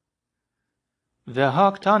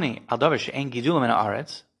 V'ha'ktani al davar she'en gidulo min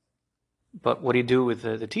haaretz. But what do you do with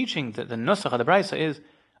the teaching, the nusach of the Brisa is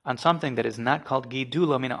on something that is not called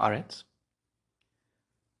gidulo min haaretz?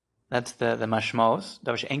 That's the mashmos.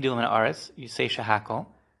 Davar she'en gidulo min haaretz, you say shahakol.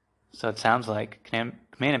 So it sounds like kmen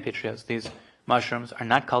and pitrios, these mushrooms are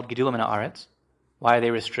not called gidulo min haaretz. Why are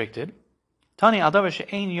they restricted? Tani al davar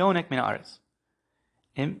she'en yonek min haaretz.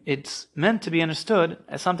 It's meant to be understood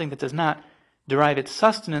as something that does not derive its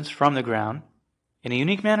sustenance from the ground in a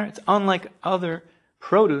unique manner. It's unlike other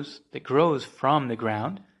produce that grows from the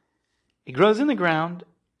ground. It grows in the ground,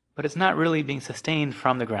 but it's not really being sustained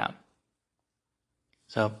from the ground.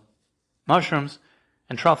 So, mushrooms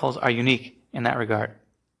and truffles are unique in that regard.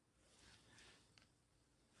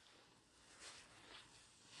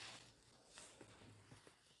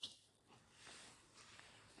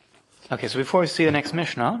 Okay, so before we see the next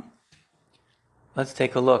Mishnah, let's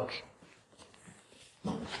take a look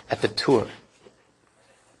at the Tur.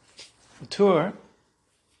 The Tur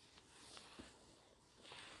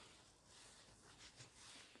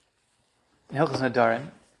in Hilchos Nadarim,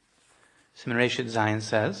 Siman Reshit Zayin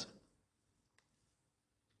says,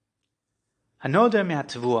 Hanoder me'at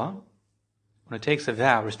tevua, when it takes a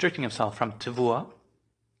vow restricting himself from tevua,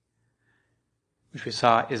 which we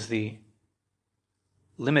saw is the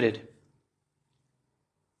limited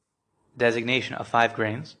designation of 5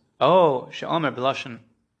 grains. Oh, she'omer b'lashon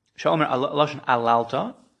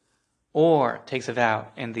alalta, or takes a vow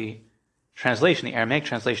in the translation, the Aramaic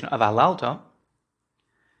translation of alalta.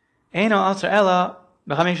 Eino alzer ela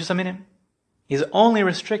b'chamesh saminim. He's only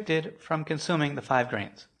restricted from consuming the 5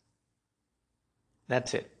 grains.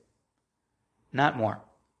 That's it. Not more.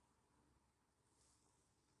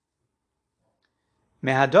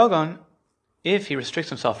 Mehadogon, if he restricts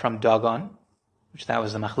himself from Dagon, which that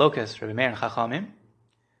was the machlokas, Rabbi Meir and Chachamim,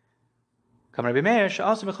 Kam Rabbi Meir,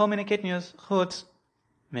 she'asu b'chol minei kitnios, chutz,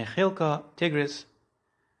 mechilka, tigris,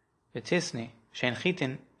 v'tisni, she'en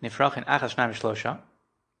chitin, nifrachin, achas, shnayim, v'shlosha.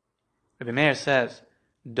 Rabbi Meir says,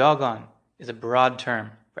 Dagon is a broad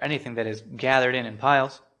term for anything that is gathered in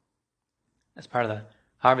piles as part of the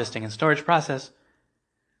harvesting and storage process.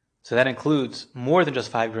 So that includes more than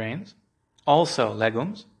just 5 grains, also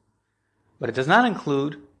legumes. But it does not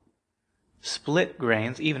include split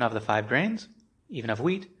grains, even of the 5 grains, even of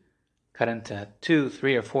wheat, cut into 2,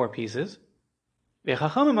 3, or 4 pieces. But the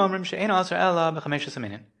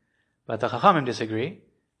Chachamim disagree,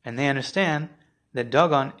 and they understand that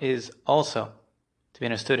Dagon is also to be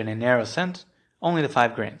understood in a narrow sense, only the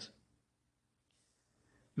 5 grains.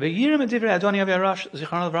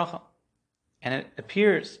 And it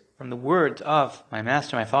appears from the words of my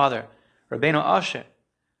master, my father, Rabbeinu Asher,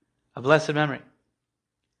 of blessed memory,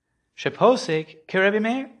 Sheposek ke Rabbi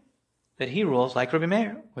Meir, that he rules like Rabbi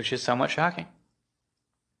Meir, which is somewhat shocking.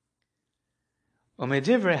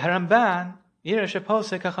 Umedivrei Haramban yira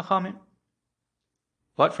sheposek hachachamim.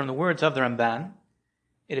 But from the words of the Ramban,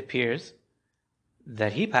 it appears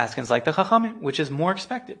that he paskins like the Chachamim, which is more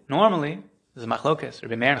expected. Normally, this is machlokes,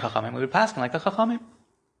 Rabbi Meir and Chachamim, we would paskin like the Chachamim.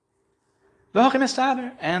 V'hochim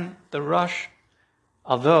estaber, and the Rosh,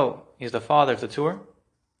 although he's the father of the Tur,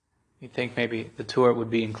 you think maybe the Tur would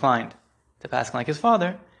be inclined to paskin like his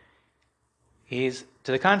father. He's,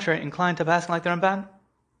 to the contrary, inclined to paskin like the Ramban.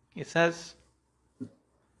 He says,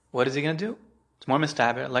 what is he going to do? It's more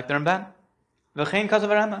mistaber, like the Ramban. V'chein kazav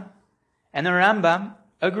Rambam. And the Rambam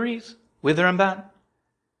agrees with the Ramban.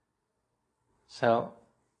 So,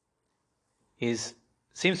 he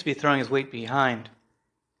seems to be throwing his weight behind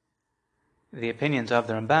the opinions of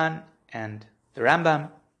the Ramban and the Rambam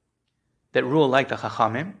that rule like the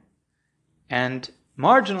Chachamim, and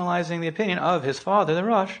marginalizing the opinion of his father, the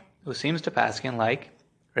Rosh, who seems to paskin like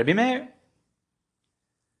Rabbi Meir.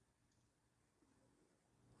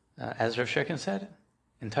 As Rav Shirkin said,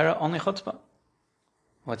 in Torah only chutzpah.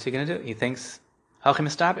 What's he going to do? He thinks hachim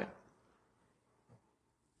mistaber.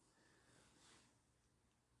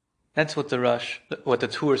 That's what the Rosh, what the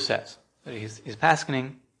Tur says. He's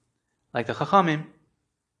paskening like the Chachamim.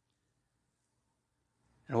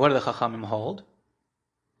 And what do the Chachamim hold?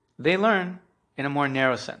 They learn in a more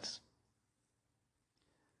narrow sense.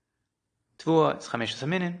 Tvua is chameshes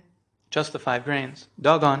haminin, just the 5 grains.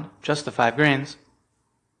 Dagon, just the 5 grains.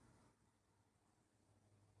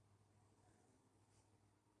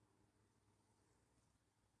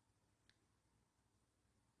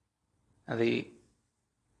 Now the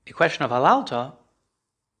question of halalta,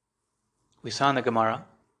 we saw in the Gemara,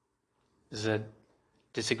 is a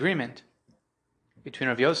disagreement between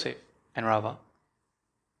Rav Yosef and Rava.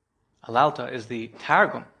 Halalta is the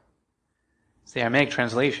Targum, it's the Aramaic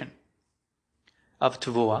translation of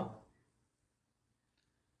Tuvua.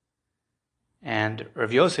 And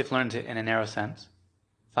Rav Yosef learns it in a narrow sense,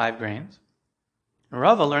 5 grains. And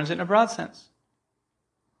Rava learns it in a broad sense,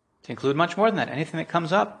 to include much more than that. Anything that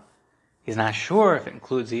comes up, he's not sure if it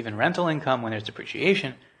includes even rental income when there's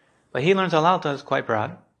depreciation, but he learns halalta is quite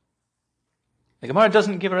broad. The Gemara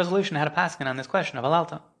doesn't give a resolution how to paskin on this question of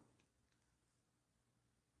halalta.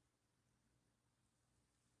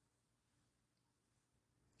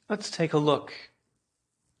 Let's take a look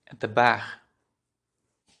at the Bach.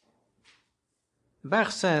 The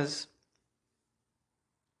Bach says,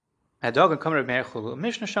 "Hadogan kam Reb Meir chulu,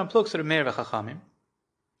 Mishnah sham pluks Reb Meir v'chachamim,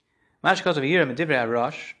 mashkos of yira medivrei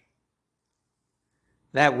Arosh."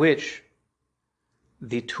 That which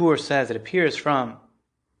the Tur says, it appears from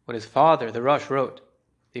what his father, the Rosh, wrote,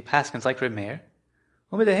 the paskins like Reb Meir,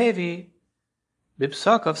 u'medehevi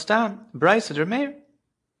b'psak of Stam Brisa Reb Meir.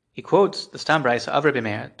 He quotes the Stam Brisa of Reb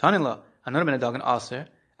Meir, Tanila anur ben dagan aser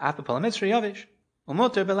apapal mitzri yavish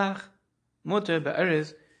u'muter belach muter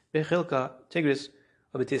be'eriz bechilka tigris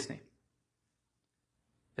u'betisni.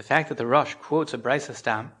 The fact that the Rosh quotes a Brisa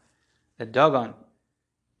Stam, that Dagon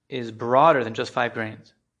is broader than just 5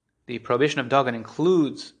 grains. The prohibition of Dagan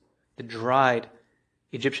includes the dried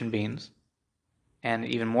Egyptian beans, and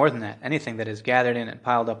even more than that, anything that is gathered in and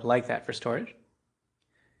piled up like that for storage.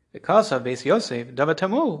 Because of Beis Yosef, Davar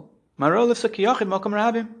Tamu, Maro Lifsak Yochid Mokum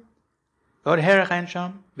Rabim, Vod Herach Ein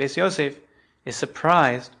Sham. Beis Yosef is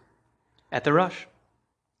surprised at the Rosh,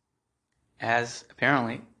 as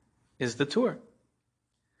apparently is the Tur.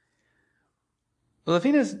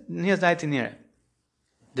 Ulafinas Nias Daitinire.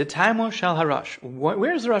 The Taimo Shal Harash.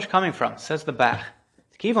 Where is the Rosh coming from? Says the Bach.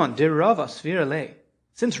 Kivon de Rava Svira Le.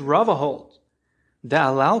 Since Rava holds, the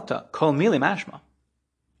Alalta Kol Mili Mashma.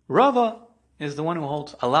 Rava is the one who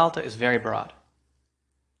holds Alalta is very broad.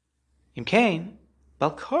 Imkain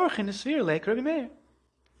Balkorchin is Svira Le Rabbi Meir.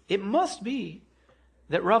 It must be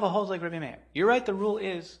that Rava holds like Rabbi Meir. You're right, the rule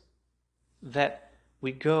is that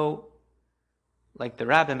we go like the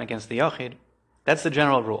Rabbim against the Yochid. That's the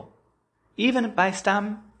general rule. Even by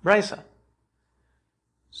Stam Brisa.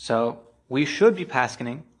 So, we should be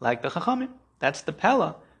paskening like the Chachamim. That's the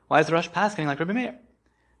Pella. Why is the Rosh paskening like Rabbi Meir?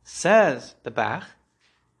 Says the Bach,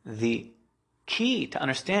 the key to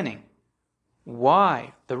understanding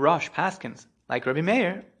why the Rosh Paskins, like Rabbi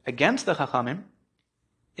Meir, against the Chachamim,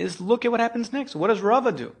 is look at what happens next. What does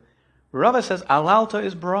Rava do? Rava says alalta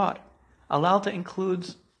is broad. Alalta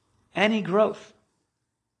includes any growth.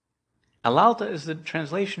 Alalta is the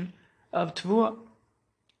translation of Tvua.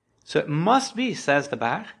 So it must be, says the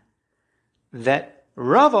Bach, that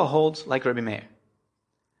Rava holds like Rabbi Meir.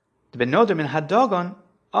 The benoder min hadogon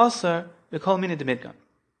asar v'kol mina demidgan.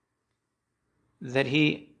 That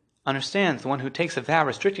he understands the one who takes a vow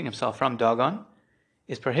restricting himself from Dagon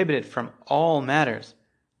is prohibited from all matters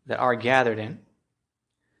that are gathered in.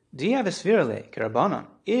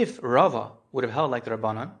 If Rava would have held like the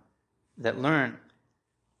Rabbanon, that learn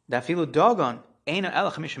that filu Dagon eina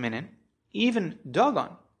el chamisha minin, even Dagon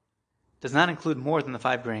does not include more than the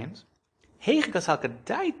 5 grains. How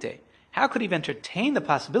could he have entertained the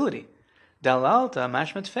possibility? Dalalta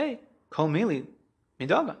mashmat fei kol mili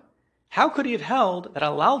midagon. How could he have held that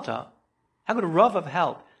alalta? How could Rav have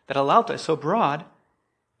held that alalta is so broad,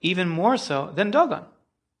 even more so than Dagon?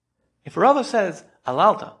 If Rava says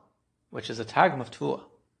alalta, which is a targum of Tvua,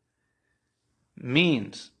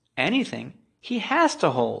 means anything, he has to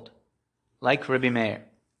hold, like Rabbi Meir,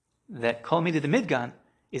 that kol mida de midgan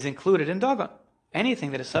is included in Dagon.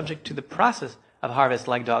 Anything that is subject to the process of harvest,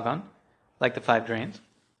 like Dagon, like the 5 grains.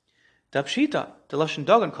 Dapshita, the lashon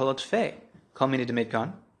Dagon kol otfei, kol mida de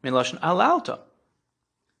midgan, min lashon alalta.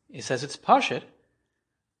 He says it's pashit.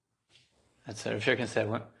 That's what Rav Shirkin said.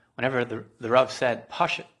 Whenever the Rav said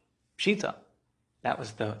pashit, pshita, that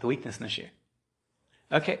was the weakness in the shir.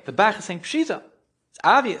 Okay, the Bach is saying pshita. It's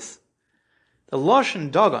obvious. The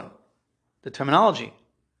lashon Dagon, the terminology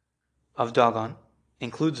of Dagon,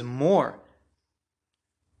 includes more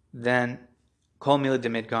than kol mila de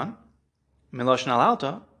midgan, min lashon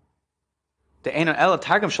alalta, the eino ela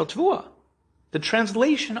targum shel tvua. The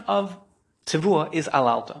translation of Tvua is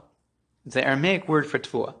alalta. It's the Aramaic word for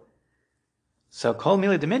Tvua. So, kol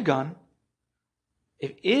mili de midgan,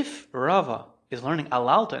 if Rava is learning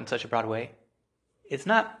alalta in such a broad way, it's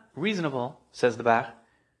not reasonable, says the Bach,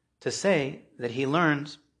 to say that he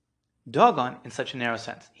learns Dagon in such a narrow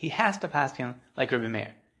sense. He has to pass him like Rabbi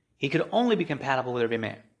Meir. He could only be compatible with Rabbi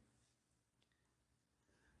Meir.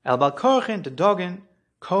 El bal korchin de Dagon,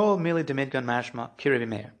 kol mili de midgan mashma ki Rabbi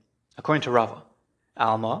Meir. According to Rava,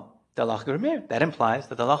 Alma, the halach Rabbi Meir. That implies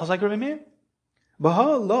that the halach is like Rabbi Meir.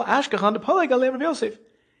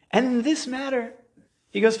 And in this matter,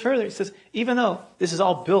 he goes further. He says, even though this is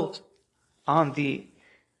all built on the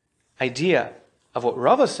idea of what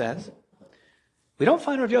Rava says, we don't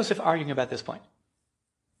find Rav Yosef arguing about this point.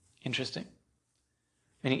 Interesting.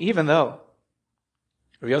 Meaning, even though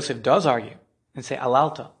Rav Yosef does argue and say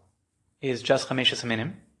alalta is just chameshes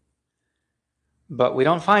minim, but we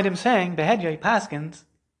don't find him saying behedya paskins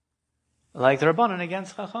like the Rabbanon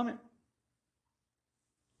against Chachamim.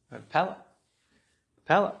 Pella,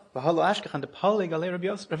 v'halo ashkachan depali galei Rav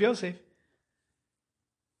Yosef,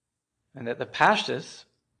 and that the pashtus,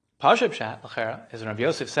 Pashup Pshat l'chera, is when Rav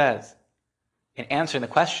Yosef says, in answering the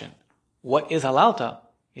question, what is halalta?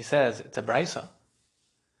 He says it's a brisa.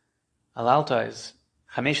 Halalta is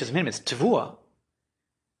chameshes minim, it's tvua.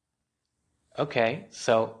 Okay,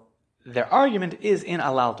 so their argument is in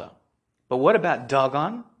alalta. But what about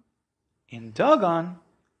Dagon? In Dagon,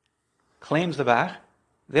 claims the Bach,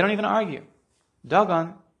 they don't even argue.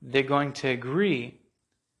 Dagon, they're going to agree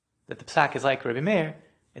that the psak is like Rabbi Meir,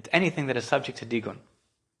 it's anything that is subject to digun.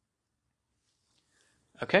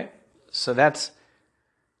 Okay? So that's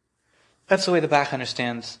the way the Bach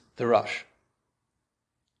understands the Rosh.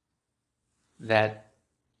 That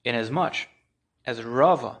inasmuch as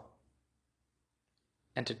Rava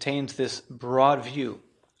entertains this broad view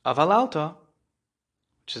of alalta,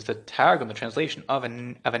 which is the targum, the translation of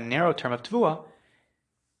a narrow term of tvua,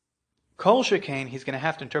 kol shekain, he's going to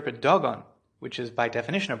have to interpret Dagon, which is by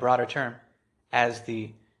definition a broader term, as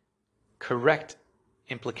the correct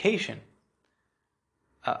implication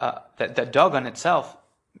that Dagon itself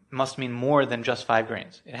must mean more than just 5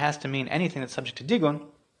 grains. It has to mean anything that's subject to digun,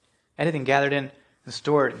 anything gathered in and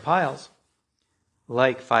stored in piles,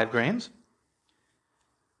 like 5 grains.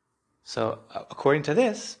 So, according to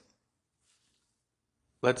this,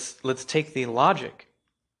 let's take the logic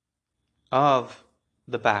of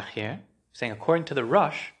the Bach here, saying according to the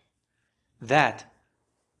Rosh, that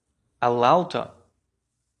alalta,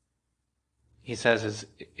 he says,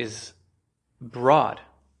 is broad.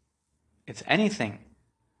 It's anything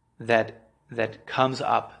that comes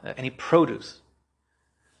up, any produce.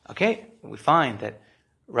 Okay, we find that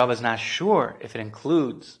Rav is not sure if it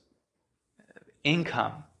includes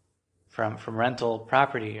income from rental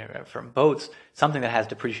property or from boats, something that has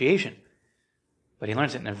depreciation. but he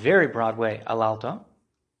learns it in a very broad way, alalta.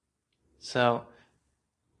 So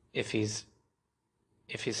if he's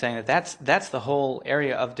saying that that's the whole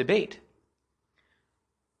area of debate.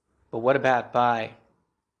 But what about by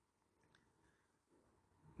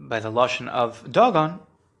the lashon of Dagon?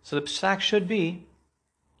 So the psak should be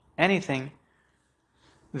anything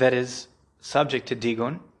that is subject to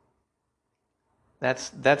digun. That's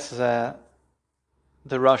the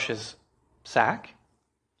Rosh's psak.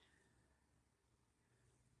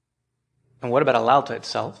 And what about alalta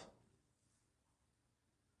itself?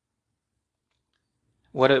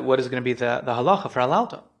 What is going to be the halacha for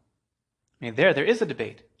alalta? I mean, there is a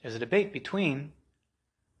debate. There's a debate between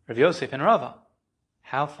Rav Yosef and Rava.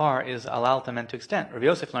 How far is alalta meant to extend? Rav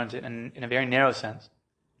Yosef learns it in a very narrow sense,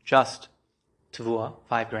 just tavua,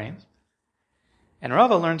 5 grains. And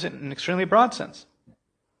Rava learns it in an extremely broad sense.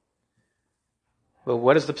 But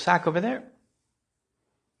what is the psak over there?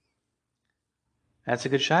 That's a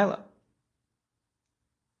good shaila.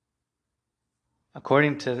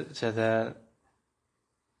 According to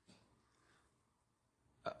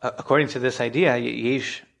this idea,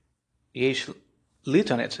 yesh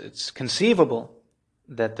liton, it's conceivable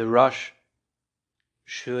that the Rosh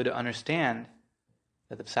should understand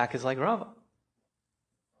that the psak is like Rava.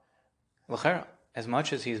 L'chera, as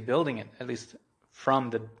much as he's building it, at least from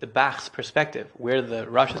the Bach's perspective, where the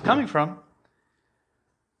Rosh is coming from,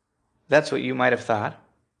 that's what you might have thought.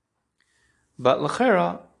 But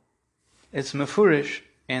l'chera, it's mefurish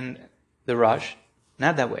in the Rosh,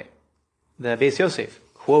 not that way. The Beis Yosef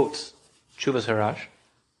quotes Tshuvas Harash.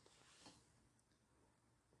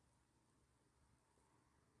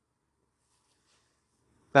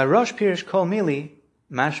 Rosh Pirish Kol Mili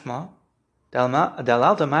Mashma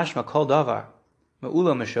Dalalta Mashma Kol Davar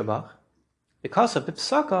Me'ula Meshabach because of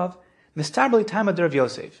Bipsakov Mistabli Tama Rav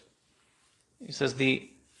Yosef. He says the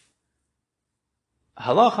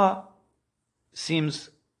halacha seems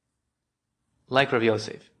like Rav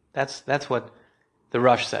Yosef. That's what the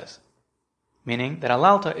Rosh says. Meaning that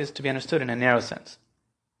alalta is to be understood in a narrow sense.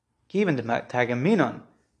 Even the tagaminon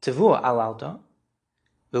tevua alalta,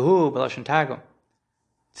 v'hu b'lashon tagum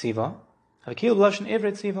tziva, havkil b'lashon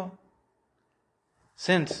ivrit tziva.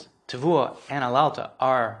 Since tevua and alalta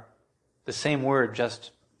are the same word,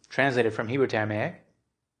 just translated from Hebrew to Aramaic,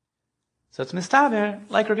 so it's mistaber,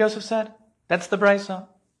 like Rav Yosef said. That's the brisa.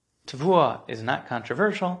 Tevua is not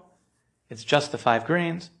controversial. It's just the 5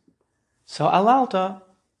 grains. So alalta,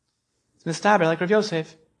 it's mistaber like Rav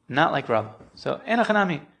Yosef, not like Rav. So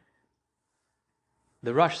enachanami.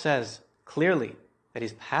 The Rosh says clearly that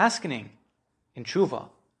he's paskening in tshuva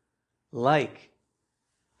like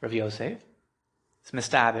Rav Yosef. It's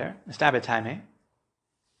mistaber taime.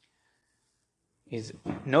 He's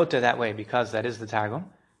noted that way because that is the Targum.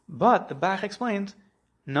 But the Bach explains,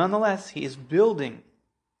 nonetheless, he is building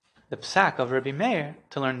the psak of Rabbi Meir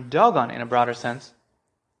to learn Dagon in a broader sense,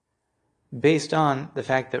 based on the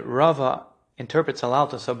fact that Rava interprets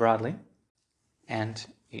alalta so broadly, and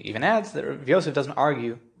he even adds that Rav Yosef doesn't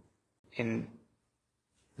argue in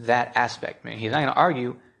that aspect. I mean, he's not going to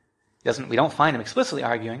argue. We don't find him explicitly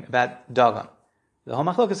arguing about Dagon. The whole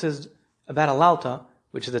machlokas is about alalta,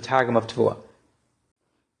 which is the Targum of Tvua.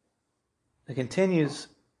 It continues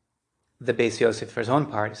the Beis Yosef for his own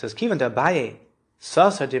part. He says, "Kivan to Abaye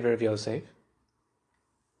sasar divrei Rav Yosef."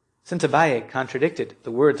 Since Abaye contradicted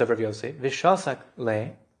the words of Rav Yosef, Vishasak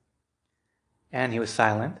le, and he was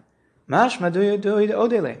silent, Mashma duid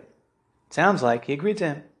odele. It sounds like he agreed to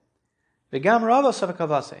him. V'gam Rava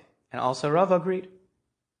savakavase, and also Rava agreed.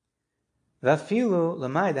 V'afilu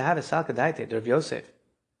lamai dehav salka daite Rav Yosef,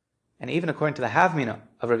 and even according to the Havmina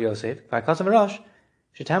of Rav Yosef, V'akasav Rosh,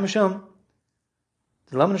 Shetam Mishum,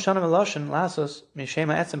 the Laman Shanam Eloshin Lasos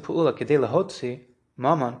Mishema Etzem Pu'ula Kedei Lahotzi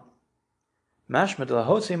Maman. Mashma de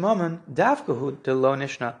lahotzi maman davkahu de lo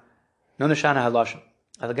nishna no nishana haloshin.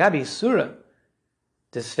 Alagabi surah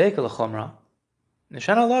desfeka lachomra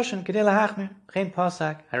nishana haloshin kedei lahachmir chen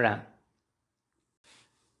pasak haran.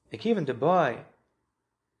 Ekiven de boy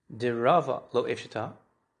de rava lo ifshita.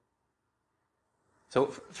 So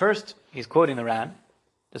first he's quoting the Ran.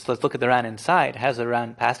 Just let's look at the Ran inside. Has the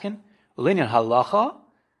Ran paskin ulinyan halacha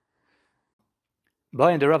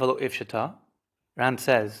boy de rava lo ifshita. Ran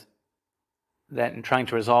says that in trying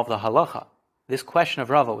to resolve the halacha, this question of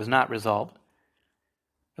Rava was not resolved.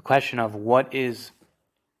 The question of what is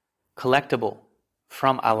collectible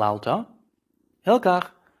from alalta, hilkach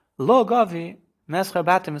lo gavi meschar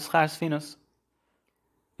batim eschar sfinus.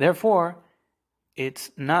 Therefore,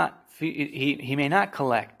 it's not he may not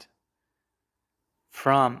collect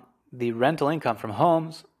from the rental income from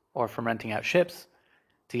homes or from renting out ships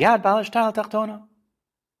to yad balash tal tachtona.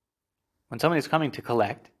 when somebody's coming to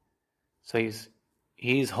collect, so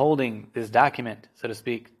he's holding this document, so to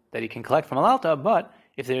speak, that he can collect from alalta, but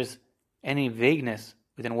if there's any vagueness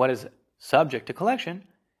within what is subject to collection,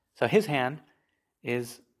 so his hand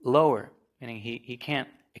is lower, meaning he can't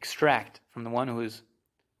extract from the one who is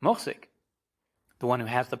mochzik, the one who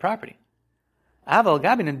has the property. Aval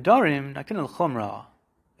gabi nedarim nakin al chumra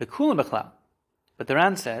v'kulam b'chlal. But the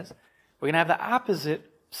Ran says we're going to have the opposite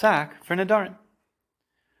sack for nedarim.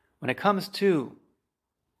 When it comes to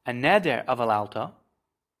a neder of alalta,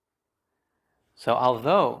 so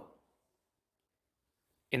although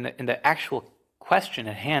in the actual question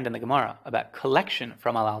at hand in the Gemara about collection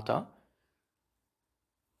from alalta,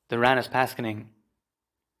 the Ran is paskening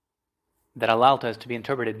that alalta is to be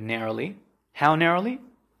interpreted narrowly. How narrowly?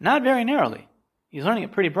 Not very narrowly. He's learning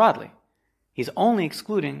it pretty broadly. He's only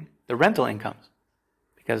excluding the rental incomes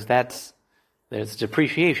because there's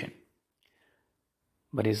depreciation.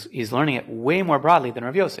 But he's learning it way more broadly than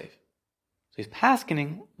Rav Yosef. So he's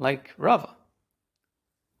paskening like Rava,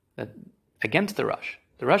 that against the Rush.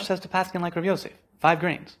 The Rush says to pasken like Rav Yosef, 5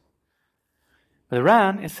 grains. But the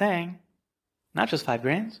Ran is saying, not just 5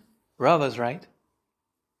 grains. Rava's right.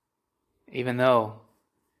 Even though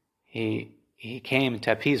he came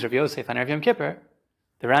to appease Rav Yosef on Erev Yom Kippur,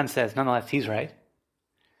 the Ran says, nonetheless, he's right.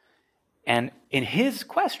 And in his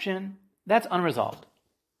question, that's unresolved.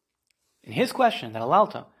 In his question, that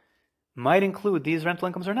alalta might include these rental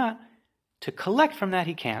incomes or not, to collect from that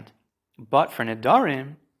he can't. But for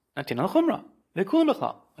nedarim, natin al chumra, v'kulam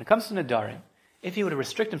b'chlal. When it comes to nedarim, if he were to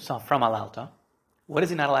restrict himself from alalta, what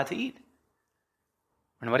is he not allowed to eat?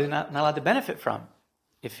 And what is he not allowed to benefit from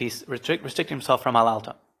if he's restricting himself from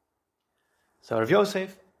alalta? So Rav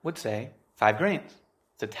Yosef would say 5 grains.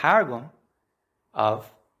 It's a targum of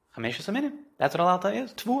chameshes aminim. That's what alalta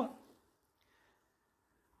is, tvua.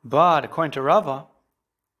 But according to Rava,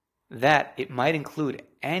 that it might include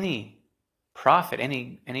any profit,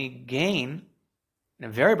 any gain, in a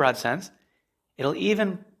very broad sense. It'll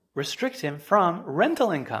even restrict him from rental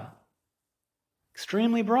income.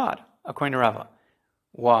 Extremely broad, according to Rava.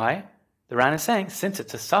 Why? The Ran is saying, since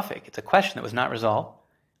it's a suffix, it's a question that was not resolved,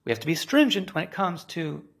 we have to be stringent when it comes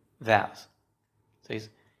to vows. So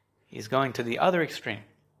he's going to the other extreme.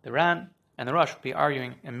 The Ran and the Rosh will be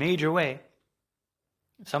arguing in a major way.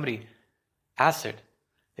 If somebody answered,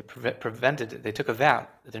 they took a vow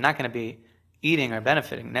that they're not going to be eating or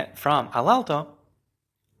benefiting from alalto,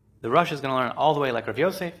 the Rosh is going to learn all the way like Rav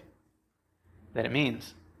Yosef, that it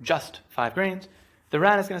means just 5 grains. The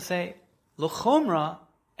Ran is going to say, l'chomra,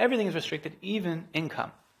 everything is restricted, even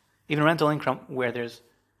income, even rental income where there's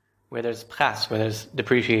pchas, where there's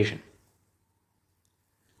depreciation.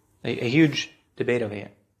 A huge debate over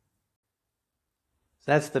here.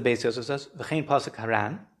 So that's the base. Yosef says, v'chein pasuk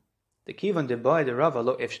haran, the kivon de boy de Rava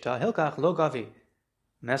lo ifshta hilkach lo gavi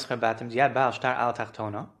mescher batim ziyad baal shtar al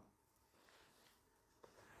tachtona.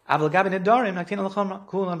 Aval gabi nedarim naktin l'chomra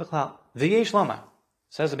kulan b'chlal v'yesh lomar,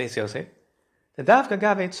 says the base Yosef. The davka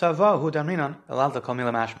gavi tzava hu damrinan elalta kol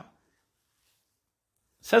mila mashma.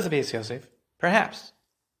 Says the base Yosef, perhaps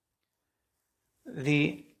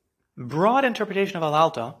the broad interpretation of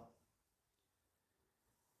alalta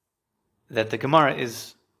that the Gemara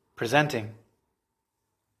is presenting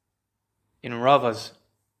in Rava's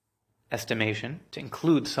estimation to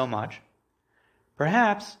include so much,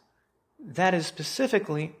 perhaps that is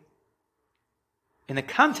specifically in the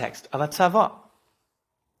context of a tzava.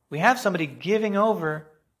 We have somebody giving over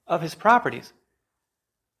of his properties.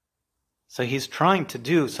 So he's trying to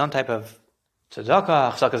do some type of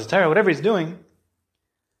tzedakah, chesed zetera, whatever he's doing.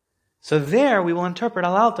 So there we will interpret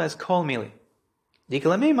alalta as kol mili.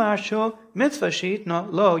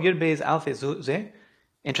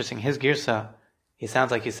 Interesting, his girsa, he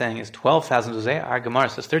sounds like he's saying is 12,000 zuzeh. Our Gemara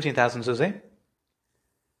says 13,000 zuzeh.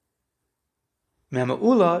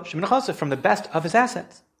 From the best of his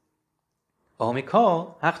assets. Or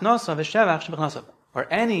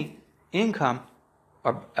any income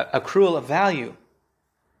or accrual of value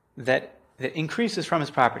that increases from his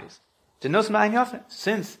properties.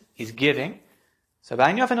 Since he's giving, so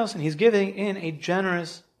he's giving in a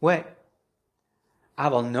generous way.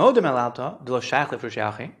 But when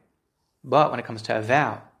it comes to a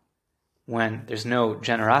vow, when there's no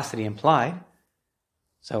generosity implied,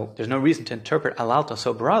 so there's no reason to interpret alalta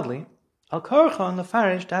so broadly,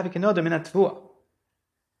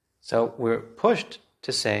 so we're pushed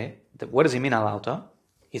to say that what does he mean alalta?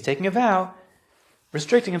 He's taking a vow,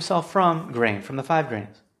 restricting himself from grain, from the 5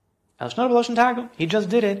 grains. He just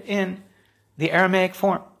did it in the Aramaic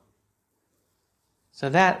form. So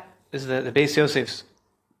that is the Beis Yosef's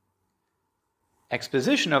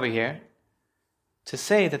exposition over here, to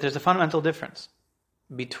say that there's a fundamental difference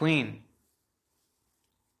between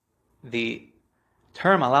the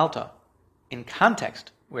term alalta in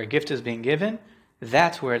context where a gift is being given,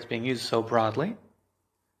 that's where it's being used so broadly,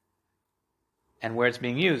 and where it's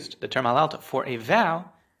being used, the term alalta, for a vow,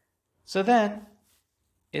 so then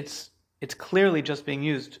it's clearly just being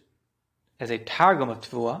used as a targum of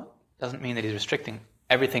tevuah. Doesn't mean that he's restricting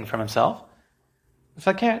everything from himself.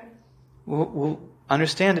 Fakir, we'll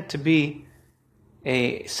understand it to be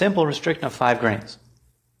a simple restriction of 5 grains.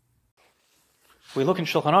 If we look in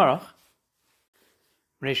Shulchan Aruch,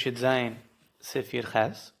 Reshid Zayin Sif Yud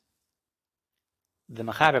Ches, the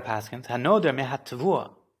Machaber Paskins, Hanoder mehat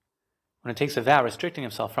tevuah, when it takes a vow restricting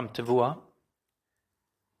himself from tevuah,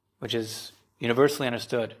 which is universally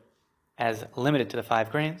understood as limited to the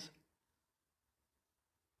 5 grains.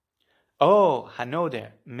 Oh, hanoder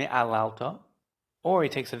me'alalta, or he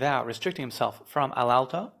takes a vow restricting himself from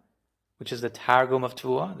alalta, which is the Targum of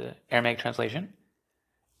Tevuah, the Aramaic translation.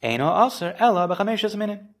 Eino aser ella b'chameshes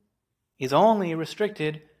minim. He's only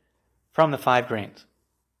restricted from the 5 grains.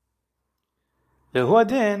 V'hu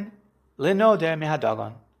adin linoder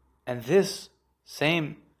mehadagon. And this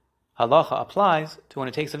same halacha applies to when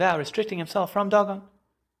he takes a vow restricting himself from dagon.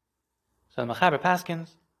 So the Machaber Paskins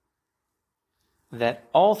that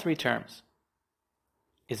all 3 terms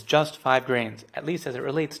is just 5 grains, at least as it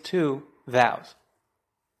relates to vows.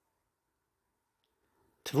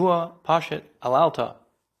 Tevuah, Pashit, Alalta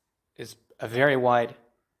is a very wide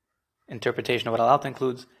interpretation of what Alalta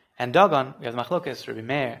includes. And Dagon, we have the Machlokes, Rabbi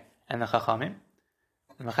Meir, and the Chachamim.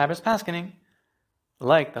 The Machaber's paskening,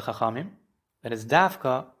 like the Chachamim, that is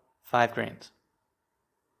Dafka 5 grains.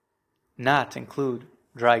 Not include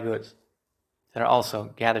dry goods that are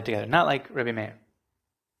also gathered together. Not like Rabbi Meir.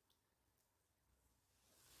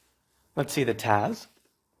 Let's see the Taz.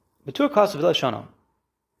 B'tur Kasav V'Lashono.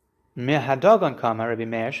 Mehadagon kama Rabbi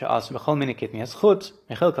Meir she'as b'chol mini kitnias chutz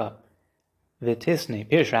mechilka v'tisni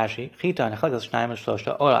Pirish Rashi chita nechilkas shnayim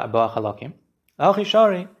v'shloshta ora arba'a chalakim l'alchi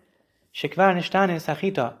shari shekvar nishtanis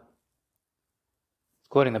hachita.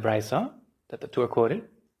 Quoting the Brisa that the Tur quoted,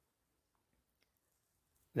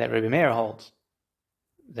 that Rabbi Meir holds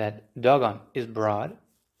that Dagon is broad.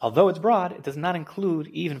 Although it's broad, it does not include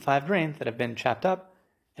even 5 grains that have been chopped up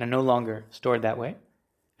and are no longer stored that way.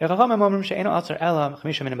 Chachamim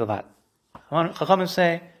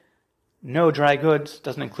say, no dry goods,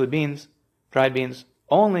 doesn't include beans, dried beans,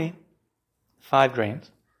 only 5 grains.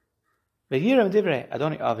 It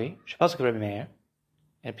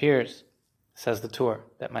appears, says the Tur,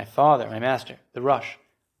 that my father, my master, the Rosh,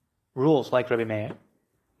 rules like Rabbi Meir.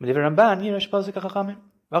 This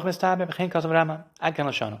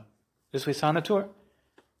we saw in the Tur,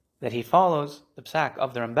 that he follows the psak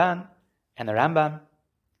of the Ramban and the Rambam,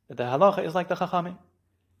 that the halacha is like the Chachamim.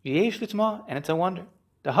 And it's a wonder.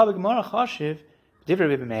 The Gemara Chashiv, Divrei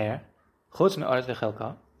Rabbi Meir, Chutz me'aretz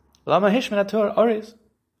v'chilka, Lama hishmin haTur oriz.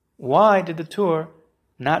 Why did the Tur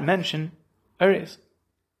not mention oriz?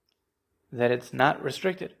 That it's not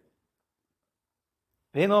restricted.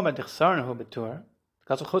 The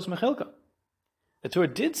Tur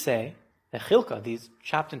did say that chilka, these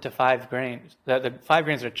chopped into 5 grains, the 5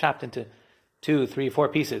 grains that are chopped into 2, 3, 4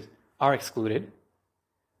 pieces, are excluded.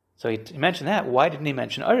 So he mentioned that. Why didn't he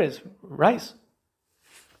mention oriz, rice?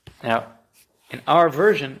 Now, in our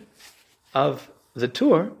version of the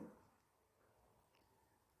Tur,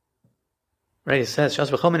 right, it says,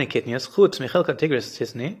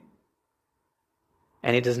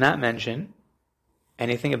 and he does not mention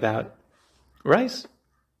anything about rice.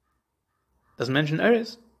 Doesn't mention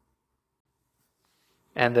oriz.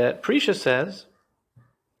 And the Prisha says,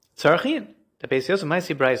 Tzarachin, the Beis Yosef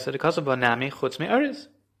Maisi Braisa, the Kasab Nami Chutz Me Oriz,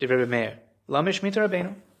 Divrei Rabbi Meir, Lamish Mita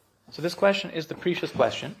Rabbeinu. So this question is the Prisha's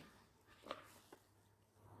question.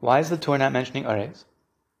 Why is the Torah not mentioning oriz?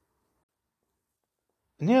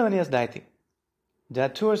 Nir Lanias Daiti, the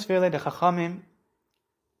Tur Sfirle de Chachamim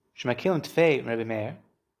Shmakilim Tfei Rabbi Meir.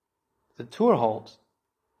 The Tur holds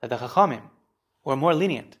that the Chachamim were more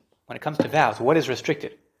lenient when it comes to vows. What is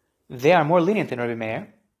restricted? They are more lenient than Rabbi Meir.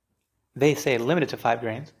 They say limited to 5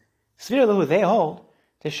 grains. Svir Lahu, they hold,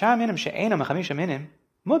 Teshar minim she'ena mechamisha minim,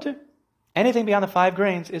 mutter. Anything beyond the 5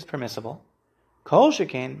 grains is permissible. Kol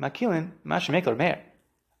shekain makilin mashemekel Meir.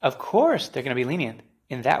 Of course, they're going to be lenient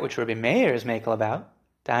in that which Rabbi Meir is mekel about.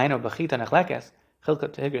 Ta'aino b'chita nechlekes,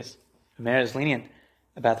 chilkot tigris. Rabbi Meir is lenient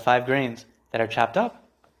about 5 grains that are chopped up.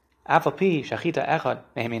 Afal pi shachita echad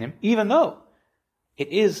meheminim, even though it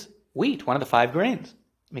is wheat, one of the 5 grains.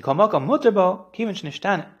 Once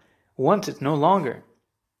it's no longer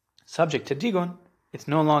subject to digun, it's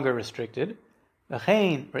no longer restricted.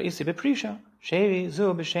 Prisha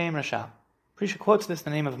Prisha quotes this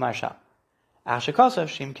in the name of Maharsha. Ashikosav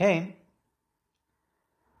Shim Kain,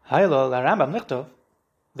 Haylo la Rambam Lichtov,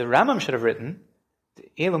 the Rambam should have written,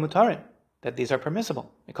 Elu Mutarin, that these are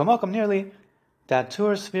permissible. Ikomokum nearly,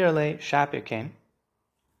 Datur Svirle Shapir Kain,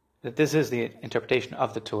 that this is the interpretation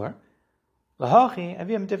of the Tur. Lahachi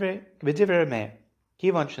Avim B'Divrei Meir,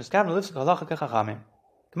 Kivon Shinskavna Livsuk Halacha Kechachamim.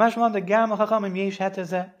 Kamash Mon the Gam Chachamim Yesh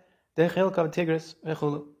Hatazeh, the Chilkav Tigris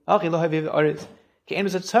Vechulu. Achi Lo Haviv Oriz, Ki Ein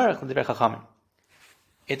B'Zet Tzarech L'Divrei Chachamim.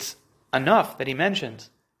 It's enough that he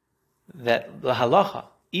mentions that the halacha,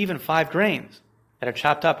 even 5 grains that are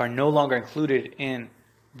chopped up, are no longer included in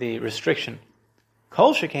the restriction.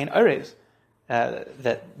 Kol shekain arez,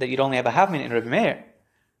 that you'd only have a half minute in Rebbe Meir,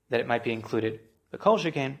 that it might be included. The kol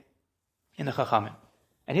shekain in the chachamim,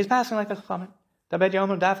 and he's passing like the chachamim. Dabed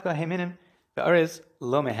yomer dafka heminim be'arez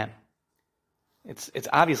lo mehem. It's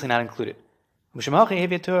obviously not included. That's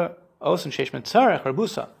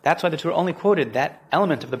why the Torah only quoted that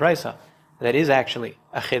element of the Brisa that is actually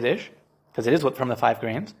a chiddush, because it is from the 5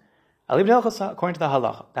 grains. According to the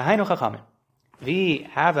halacha, the hainu chachamim, vi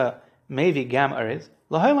hava mevi gam ariz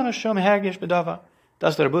lahaylon hashom hergish bedava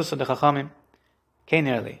das the rebusa the chachamim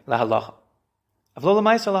keinerli lahalacha avlo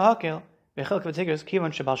lemaisa lahakel bechilk v'tigris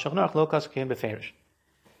kivan shebal shachnarach lo kas kein beferish.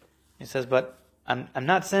 He says, but I'm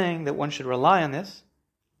not saying that one should rely on this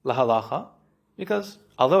lahalacha, because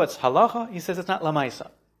although it's halacha, he says it's not lamaisa.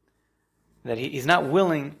 That he's not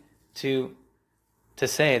willing to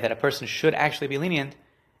say that a person should actually be lenient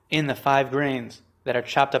in the 5 grains that are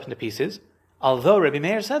chopped up into pieces. Although Rabbi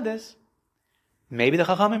Meir said this, maybe the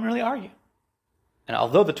Chachamim really argue. And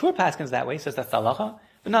although the Tur paskins that way, he says that's halacha,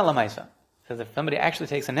 but not lamaisa. He says if somebody actually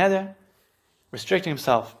takes a neder, restricting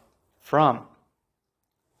himself from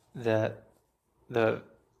the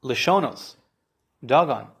lishonos,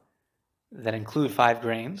 dagon, that include 5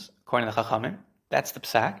 grains, according to the Chachamim, that's the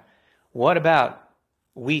psak. What about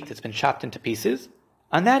wheat that's been chopped into pieces?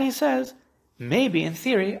 On that he says, maybe in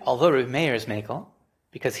theory, although Rebbe Meir is mekel,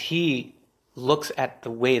 because he looks at the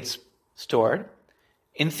way it's stored,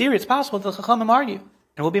 in theory it's possible that the Chachamim argue,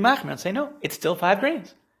 and will be machmer and say, no, it's still 5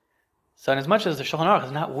 grains. So in as much as the Shulchan Aruch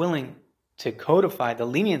is not willing to codify the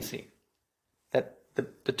leniency that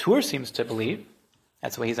the Tur seems to believe,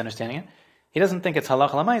 that's the way he's understanding it, he doesn't think it's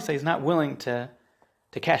halacha lamaisa, he's not willing to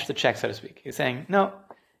cash the check, so to speak. He's saying, no,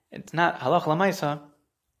 it's not halacha lamaisa,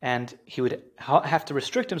 and he would have to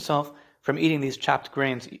restrict himself from eating these chopped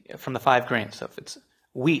grains from the 5 grains. So if it's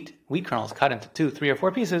wheat kernels cut into 2, 3, or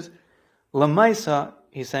 4 pieces, lamaisa,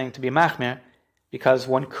 he's saying to be machmer, because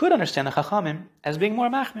one could understand the chachamim as being more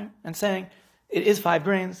machmer, and saying, it is 5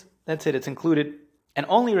 grains, that's it, it's included, and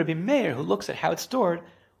only Rabbi Meir, who looks at how it's stored,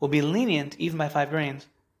 will be lenient even by 5 grains,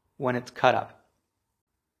 when it's cut up.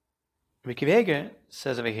 Rabbi Akiva Eiger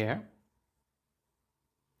says over here,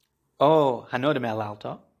 oh, hanodem el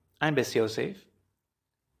alto, ein Beis Yosef,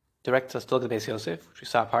 directs us to look at Beis Yosef, which we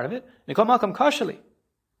saw part of it. Mikol malkam kashali.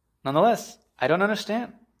 Nonetheless, I don't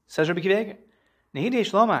understand. Says Rabbi Akiva Eiger, nehidi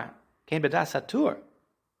shlomar, kein bedas hatur.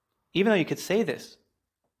 Even though you could say this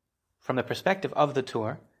from the perspective of the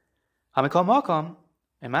Tur, hamikol malkam,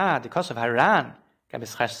 ema dikosav haran,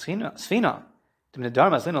 gabischach sfina, in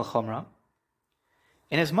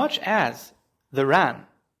as much as the Ran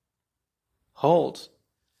holds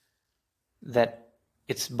that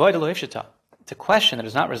it's boy lo ifshita, it's a question that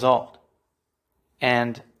is not resolved,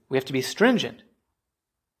 and we have to be stringent.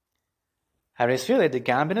 It's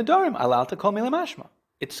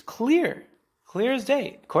clear as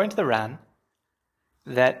day, according to the Ran,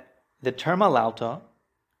 that the term alalta,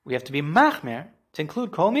 we have to be machmer to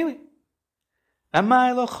include kol mili.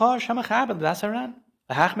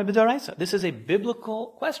 This is a biblical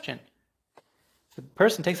question. If the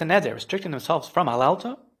person takes a neder, restricting themselves from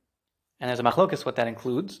halalta, and there's a machlokas what that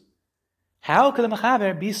includes, how could the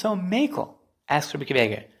mechaber be so mekel, asks Rabbi Akiva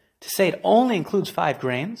Eiger, to say it only includes 5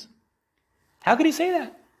 grains? How could he say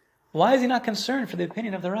that? Why is he not concerned for the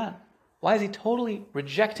opinion of the Ran? Why is he totally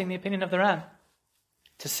rejecting the opinion of the Ran?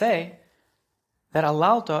 To say that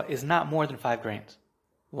halalta is not more than 5 grains.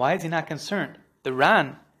 Why is he not concerned? The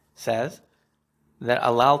Ran says that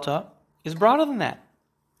alalta is broader than that.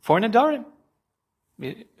 4 nedarim.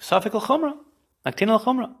 Safik al-chumra. Maktin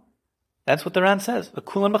al-chumra. That's what the Ran says. The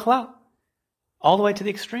kulan b'chlal. All the way to the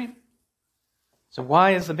extreme. So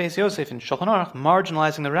why is the Beis Yosef in Shulchan Aruch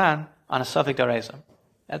marginalizing the Ran on a safik d'oraisa?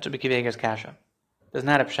 That's what Rabbi Akiva Eiger's kasha. Does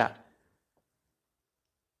not have pshat.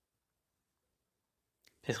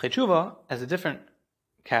 Pesachei Tshuva has a different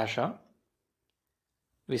kasha.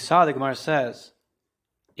 We saw the Gemara says,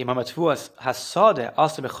 Imam Atfuas hasadeh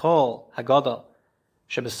asa b'chol hagadol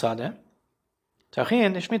shebesadeh,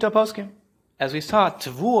 tachin ishmita poskim. as we saw,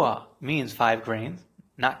 Tvua means 5 grains,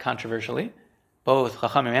 not controversially, both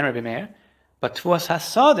Chachamim and Rebbe Meir, but Tvuas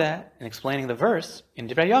Hasadeh, in explaining the verse in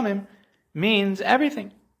Divrei Yomim, means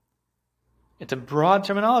everything. It's a broad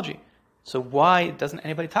terminology. So why doesn't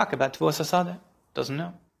anybody talk about Tvuas Hasadeh? Doesn't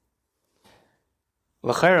know.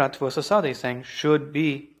 L'chera, Tvuas Hasadeh, he's saying, should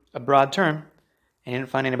be a broad term, and he didn't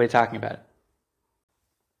find anybody talking about it.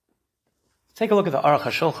 Let's take a look at the Aruch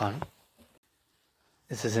HaShulchan.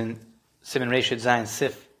 This is in Siman Reishit Zayin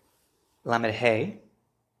Sif Lamed Hey,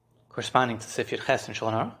 corresponding to Sif Yud Ches in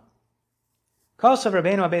Shulchan Aruch. Kosav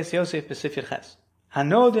Rabbeinu Abeis Yosef b'Sif Yud Ches.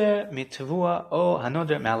 Hanoder mitvua o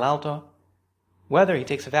hanoder me'alalto. Whether he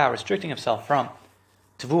takes a vow restricting himself from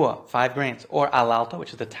tvua, 5 grains, or alalto,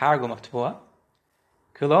 which is the targum of tvua.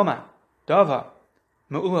 Kuloma, dava,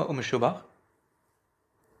 mu'ua u'meshubach.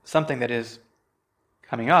 Something that is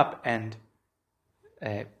coming up and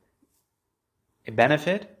a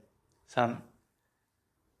benefit, some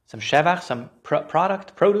shevach, some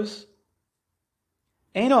produce.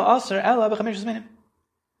 Eino aser ela b'chamishes minim.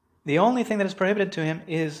 The only thing that is prohibited to him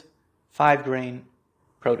is 5 grain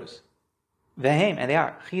produce. Vehem, and they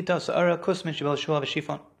are chita, sa'ara, kusmin, shibel, shua,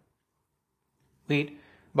 v'shifon. Wheat,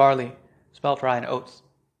 barley, spelt rye, and oats.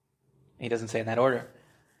 He doesn't say in that order.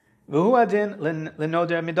 V'hu adin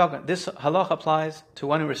l'noder midogon. This halach applies to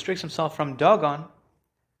one who restricts himself from dogon,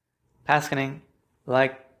 paskening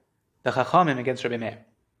like the Chachamim against Rebbe Meir.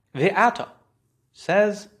 Ve'ata,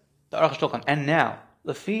 says the Aruch HaShulchan, and now,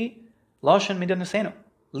 lefi loshen midanasenu,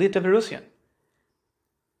 lita v'rusian,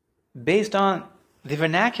 based on the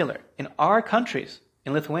vernacular in our countries,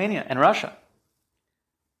 in Lithuania and Russia.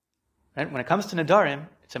 Right? When it comes to Nedarim,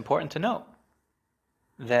 it's important to know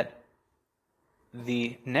that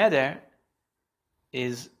the neder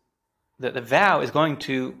is, that the vow is going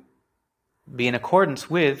to be in accordance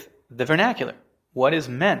with the vernacular. What is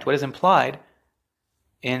meant, what is implied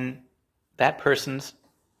in that person's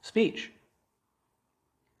speech.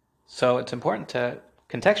 So it's important to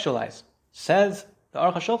contextualize. Says the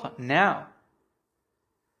Aruch HaShulchan, now,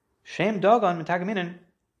 Shem Dogon Mitagminin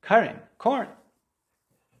Karin, corn.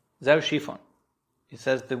 Zeu Shifon. He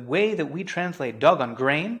says the way that we translate Dogon,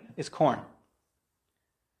 grain, is corn.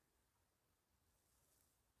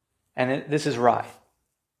 And this is rye.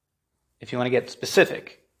 If you want to get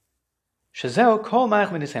specific. Shazeo kol ma'ach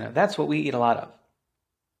v'nisena. That's what we eat a lot of.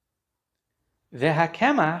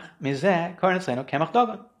 V'hakemach mizeh korn etzlenu kemach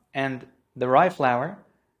Dogon. And the rye flour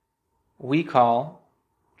we call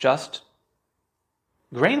just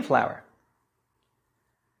grain flour.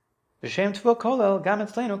 V'shem tvua kolel gam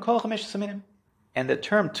etzlenu kol chamesh saminim. And the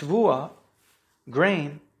term tvua,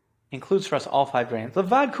 grain, includes for us all 5 grains.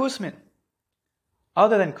 Levad kusmin.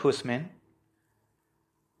 Other than kusmin,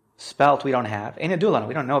 spelt we don't have. Ein adulano,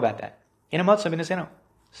 we don't know about that. Ein matzah b'nisenu.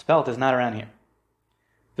 Spelt is not around here.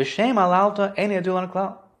 V'shem alalta ein adulano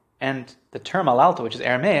klal. And the term alalta, which is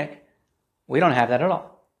Aramaic, we don't have that at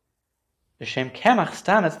all. V'shem kemach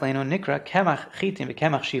stam etzlenu nikra kemach chitim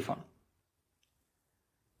v'kemach shifon.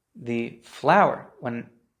 The flour, when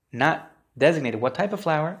not designated what type of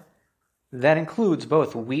flour, that includes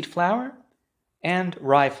both wheat flour and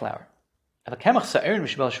rye flour. But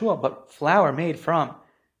flour made from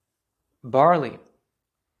barley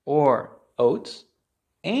or oats,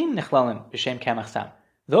 those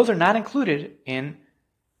are not included in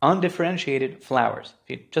undifferentiated flours. If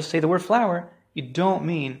you just say the word flour, you don't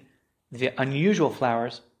mean the unusual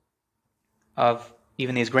flours of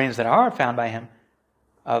even these grains that are found by him,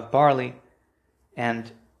 of barley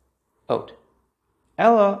and oat. If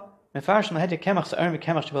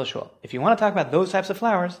you want to talk about those types of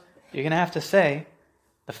flours, you're going to have to say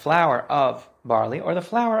the flour of barley or the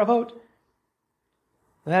flour of oat.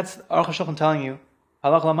 That's Aruch HaShulchan telling you,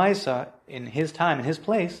 halach l'maisa, in his time, in his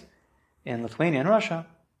place, in Lithuania and Russia,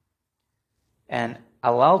 and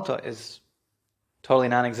alalta is totally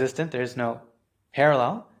non-existent. There is no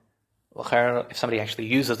parallel. If somebody actually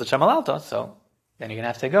uses the term alalta, so then you're going to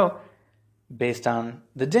have to go based on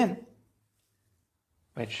the din,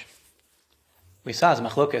 which we saw as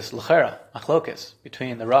machlokes, l'chera, machlokes,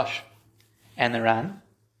 between the Rosh and the Ran.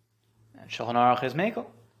 And Shulchan Aruch is mekel,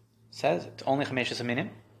 says it's only chameshes aminim.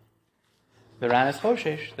 The Ran is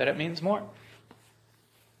choshesh, that it means more.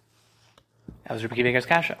 That was Rabbi Akiva Eiger's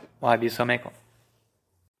kasha. Why be so mekel?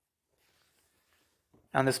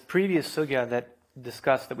 On this previous sugya that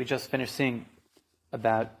discussed, that we just finished seeing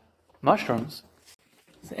about mushrooms,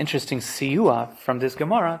 it's an interesting siyua from this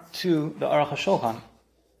Gemara to the Aruch HaShulchan.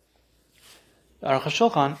 The Aruch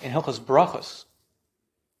HaShulchan in Hilchos Brachos,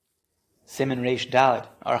 Siman Reish Daled,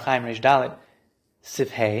 Aruch Chaim Reish Daled,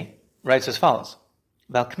 Sif Hey, writes as follows: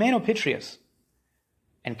 Valkmeno Pitrius,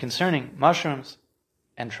 And concerning mushrooms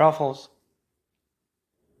and truffles,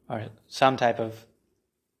 or some type of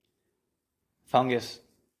fungus,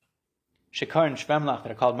 shikar and shvemlach,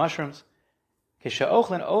 that are called mushrooms,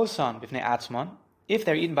 kishaochlin osan b'fnei atzmon, if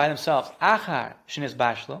they're eaten by themselves, achar sheniz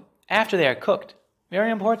bashlo, after they are cooked.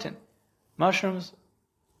 Very important. Mushrooms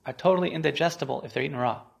are totally indigestible if they're eaten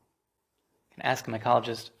raw. You can ask a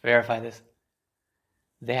mycologist to verify this.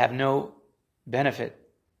 They have no benefit.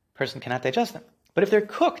 A person cannot digest them. But if they're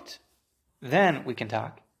cooked, then we can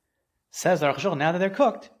talk. Says the Aruch HaShulchan, now that they're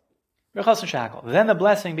cooked, then the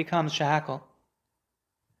blessing becomes shahakol.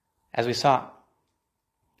 As we saw.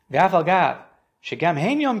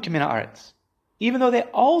 Even though they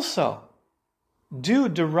also do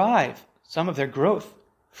derive some of their growth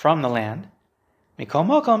from the land,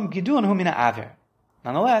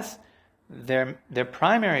 nonetheless, their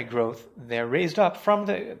primary growth, they're raised up from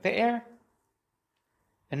the air.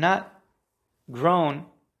 They're not grown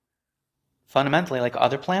fundamentally like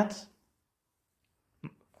other plants.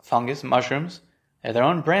 Fungus, mushrooms, they're their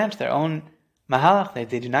own branch, their own mahalach.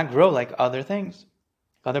 They do not grow like other things,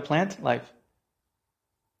 other plant life.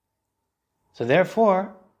 So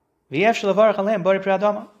therefore, the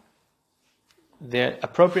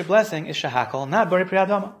appropriate blessing is shahakol, not bori pri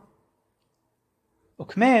adama.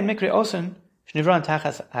 Ukmein mikri osun shnivran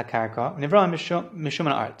tachas hakarka nivran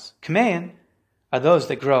mishuman arts. Kmein are those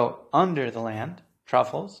that grow under the land,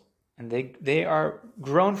 truffles, and they are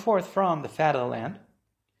grown forth from the fat of the land.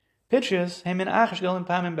 Pitrius hemin achash golim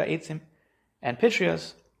pamim ba'etzim, and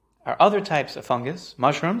pitrius are other types of fungus,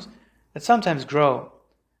 mushrooms, that sometimes grow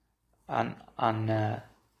on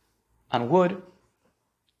wood. You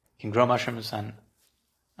can grow mushrooms on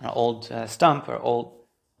an old stump or old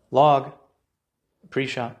log,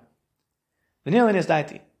 prisha. V'nilin is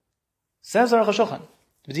daiti. Says the Aruch HaShulchan,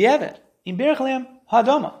 v'di'evet, im berich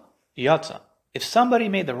ha'adoma, yotza. If somebody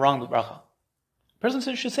made the wrong bracha, a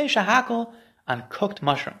person should say shahakol on cooked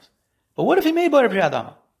mushrooms. But what if he made bori pri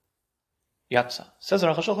adama? Yotza. Says the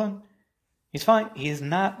Aruch HaShulchan, he's fine. He does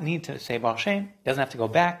not need to say Baruch Shem. He doesn't have to go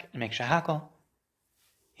back and make shahakol.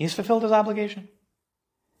 He's fulfilled his obligation.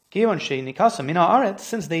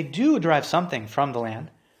 Since they do derive something from the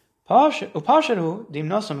land, as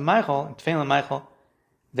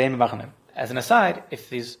an aside, if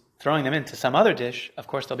he's throwing them into some other dish, of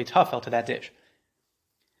course there'll be tafel to that dish.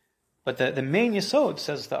 But the main yesod,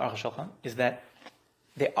 says the Aruch HaShulchan, is that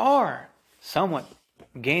they are somewhat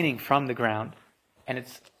gaining from the ground, and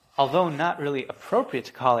it's, although not really appropriate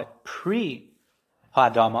to call it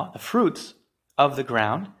pre-ha'adama, the fruits of the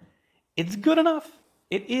ground, it's good enough.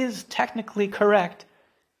 It is technically correct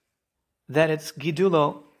that it's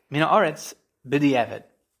gidulo mina aretz b'di'evet.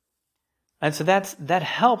 And so that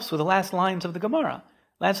helps with the last lines of the Gemara.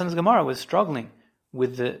 Last lines of the Gemara was struggling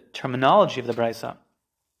with the terminology of the Brisa,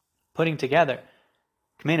 putting together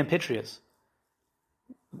Kmein and Pitrius,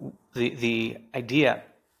 the idea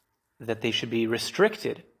that they should be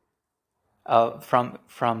restricted from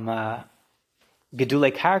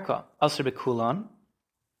gedulei karka aser bekulon,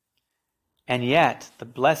 and yet the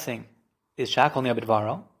blessing is shakol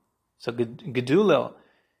ni'abidvaro. So gedulei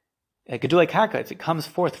karka, if it comes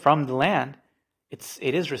forth from the land, it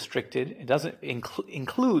is restricted. It doesn't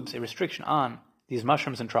includes a restriction on these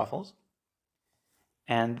mushrooms and truffles.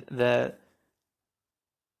 And the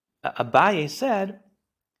Abaye said,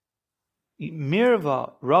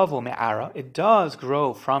 Mirva ravo me'ara, it does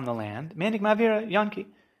grow from the land. Menik mavira yanki,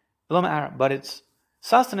 below me'ara, but its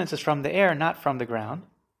sustenance is from the air, not from the ground.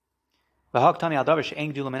 V'hak tani al davar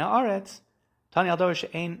she'ein gdula min ha'aretz, tani al davar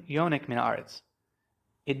she'ein yonik min ha'aretz.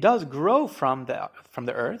 It does grow from the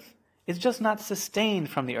earth. It's just not sustained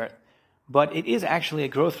from the earth, but it is actually a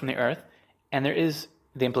growth from the earth. And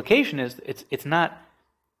the implication is it's not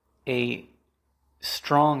a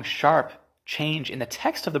strong, sharp change in the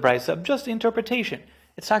text of the Brisa, just the interpretation.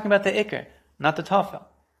 It's talking about the Iker, not the Tafel.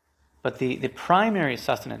 But the primary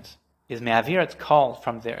sustenance is Me'avir, it's called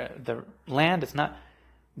from the land. It's not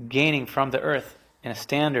gaining from the earth in a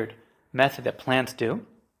standard method that plants do.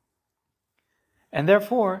 And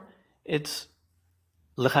therefore, it's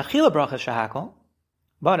L'chachila bracha shahakol,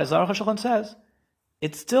 but as Aruch HaShulchan says,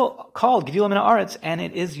 it's still called Gidula min ha'aretz, and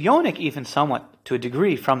it is yonik even somewhat to a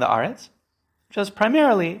degree from the aretz. Just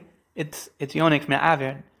primarily, it's yonik min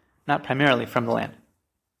ha'avir, not primarily from the land.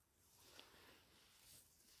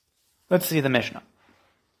 Let's see the Mishnah.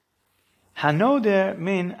 Hanoder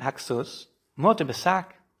min haksus moter besak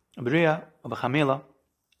ubriya ubechamila.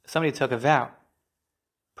 Somebody took a vow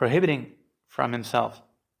prohibiting from himself,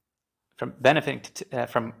 from benefiting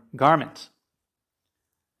from garments.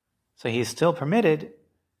 So he is still permitted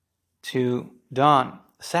to don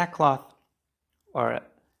sackcloth or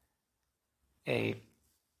a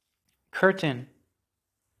curtain,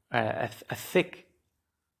 a thick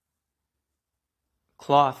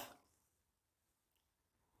cloth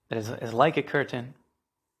that is like a curtain,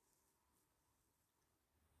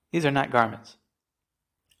 these are not garments.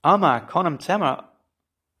 Amar konam tzemar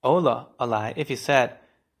ola alai, if he said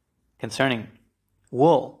concerning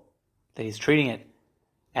wool, that he's treating it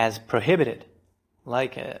as prohibited,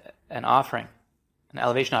 like an offering, an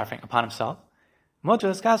elevation offering upon himself, motor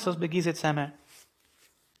eskasos begizit semer,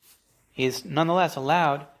 he is nonetheless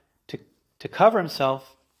allowed to cover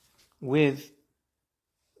himself with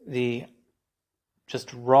the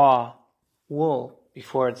just raw wool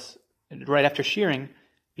before it's, right after shearing,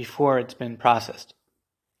 before it's been processed.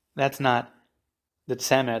 That's not the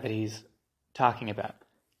tzemer that he's talking about.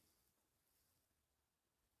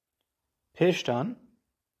 Pishton,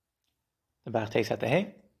 the Bach takes out the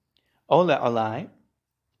hay, Ola olai,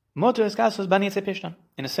 motor eskasos banitze pishton.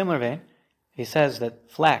 In a similar vein, he says that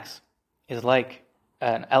flax is like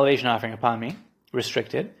an elevation offering upon me,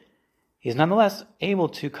 restricted. He is nonetheless able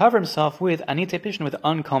to cover himself with anite pishton, with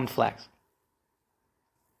uncombed flax.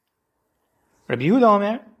 Rabbi Yehuda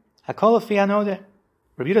Omer, hakol afi anodeh.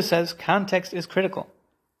 Rabbi Yehuda says context is critical.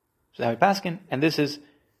 So that we paskin, and this is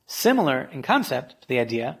similar in concept to the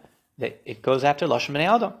idea that it goes after Lashon Bnei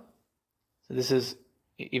Adam. So this is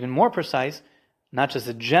even more precise, not just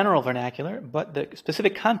the general vernacular, but the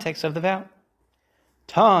specific context of the vow.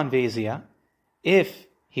 Ta'an ve'eziyah, if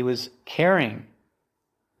he was carrying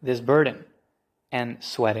this burden and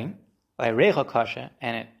sweating, by reichel kasha,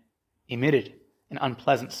 and it emitted an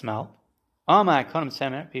unpleasant smell, amai konam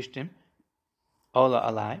tzemer pishtim ola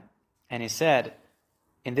alai, and he said,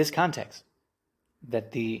 in this context,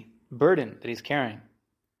 that the burden that he's carrying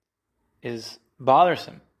is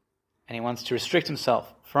bothersome, and he wants to restrict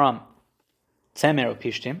himself from tzemer or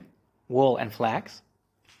pishtim, wool and flax,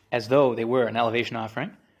 as though they were an elevation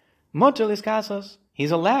offering, motor liskasos,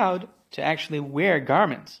 he's allowed to actually wear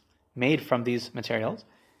garments made from these materials,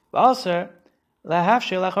 but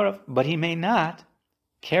he may not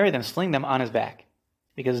carry them, sling them on his back,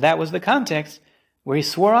 because that was the context where he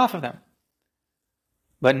swore off of them,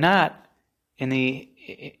 but not in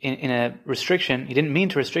a restriction. He didn't mean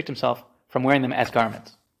to restrict himself from wearing them as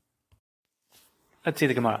garments. Let's see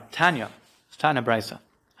the Gemara. Tanya, Tanya Brisa.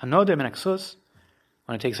 Hanoder min aksus,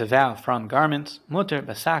 when it takes a vow from garments, muter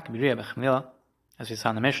basak b'riya b'chmila, as we saw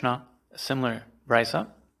in the Mishnah, a similar Brisa,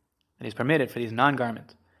 that is permitted for these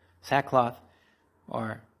non-garments, sackcloth,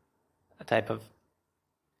 or a type of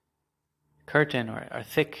curtain or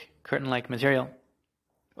thick curtain-like material.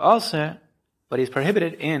 Also, but he's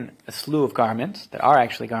prohibited in a slew of garments that are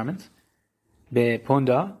actually garments.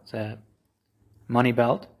 Be-punda, it's a money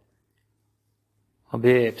belt.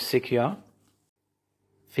 Be-psikya,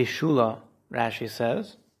 fishula, Rashi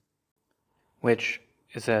says, which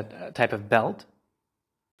is a type of belt.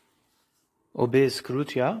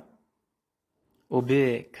 Be-skrutya,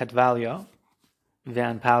 be-katvalya,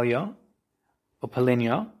 ve'anpalya,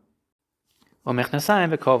 opalinya,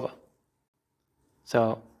 umechnasayim ve'kova.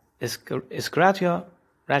 So, iskratya,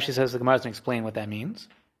 Rashi says the Gemara doesn't explain what that means.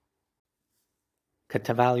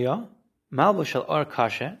 Katavalya, malbu shel or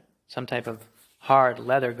kashe, some type of hard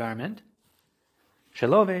leather garment.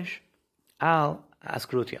 Shelovesh al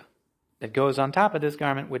askrutya, that goes on top of this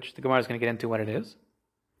garment, which the Gemara is going to get into what it is.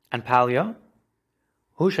 And palya,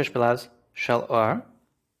 hu sheshpelaz shel or,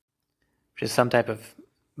 which is some type of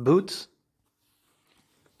boots.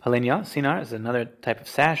 Palinya, sinar, is another type of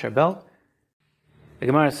sash or belt. The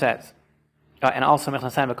Gemara says, and also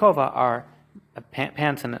mechnasayim v'kova are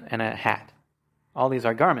pants and a hat. All these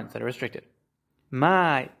are garments that are restricted.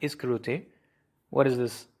 My iskruti, what is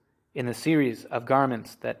this in the series of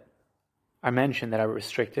garments that are mentioned that are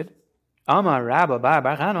restricted? Amar Rabba Bar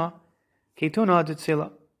Barchano, Kituna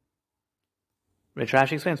Ditzila. Which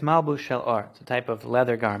Rashi explains, Malbu Shel Or, it's a type of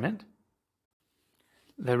leather garment.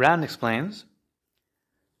 The Ran explains,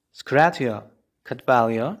 Skratia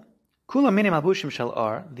Katbalia, Kula Mini Malbushim Shel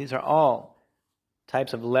Or, these are all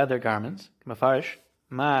types of leather garments. Mafarish,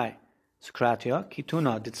 Mai Skratia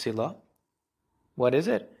Kituna Ditzila. What is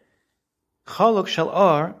it? Chaluk Shel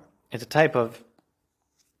Or is a type of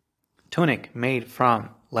tunic made from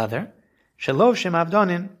leather. Shalov Shem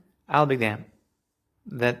Avdonin Al Bigdam,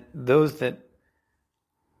 that those that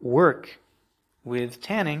work with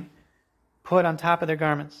tanning put on top of their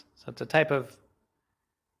garments. So it's a type of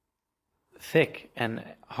thick and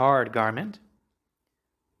hard garment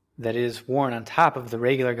that is worn on top of the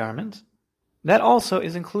regular garments. That also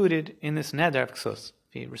is included in this neder of ksus.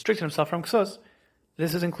 If he restricted himself from ksus,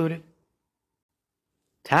 this is included.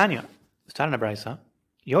 Tanya, Tanya Brisa,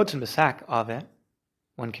 Yotzin Besak Ave,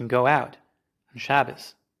 one can go out on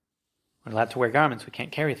Shabbos. We're allowed to wear garments. We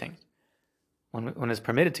can't carry things. When it's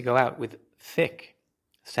permitted to go out with thick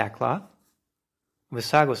sackcloth,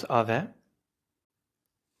 v'sagos ave,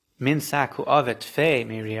 min saku ave tfei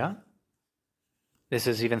miria. This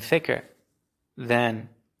is even thicker than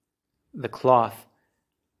the cloth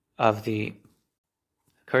of the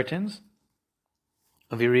curtains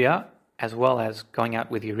of Uriah, as well as going out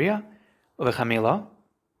with Uriah, uvechamila,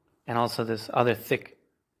 and also this other thick,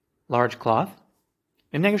 large cloth.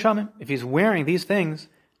 If he's wearing these things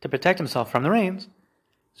to protect himself from the rains,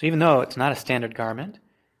 so even though it's not a standard garment,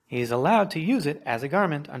 he's allowed to use it as a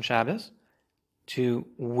garment on Shabbos, to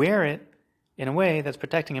wear it in a way that's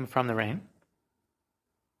protecting him from the rain.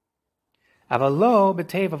 Avalo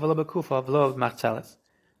b'teva v'lo b'kufa v'lo b'machzeles.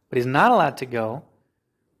 But he's not allowed to go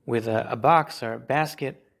with a box or a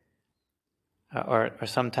basket or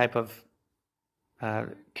some type of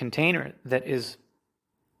container that is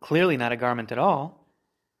clearly not a garment at all,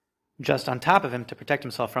 just on top of him to protect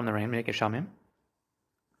himself from the rain, make a shamim.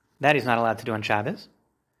 That he's not allowed to do on Shabbos.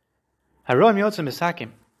 Haroim yotzim b'sakim.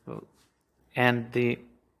 And the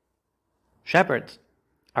shepherds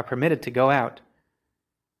are permitted to go out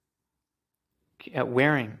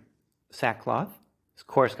wearing sackcloth,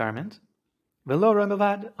 coarse garments, v'lo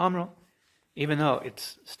rambavad amro, even though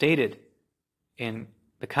it's stated in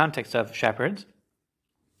the context of shepherds,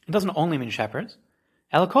 it doesn't only mean shepherds.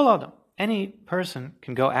 El kol adam, any person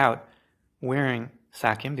can go out wearing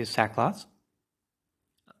sakim, these sackcloths.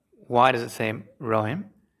 Why does it say roim?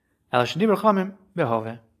 El shadibur chamim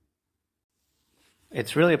behove.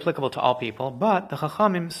 It's really applicable to all people, but the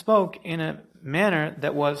Chachamim spoke in a manner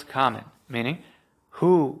that was common, meaning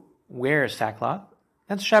who wears sackcloth?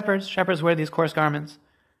 That's shepherds. Shepherds wear these coarse garments.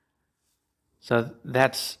 So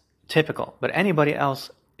that's typical. But anybody else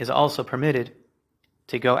is also permitted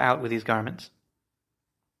to go out with these garments.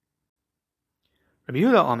 Rabbi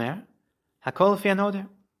Yehuda Omer, Hakol Lefi Hanoder.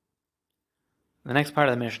 The next part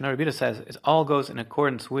of the Mishnah, Rabbi Yehuda says, it all goes in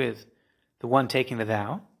accordance with the one taking the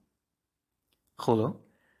vow. Chulu.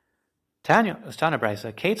 Tanya, Ustana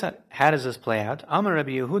Brisa, Ketzat, how does this play out? Amar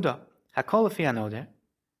Rabbi Yehuda, Hakol Lefi Hanoder.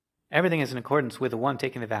 Everything is in accordance with the one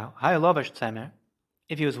taking the vow. Hayalovash Tzemer.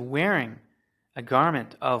 If he was wearing a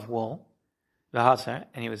garment of wool, and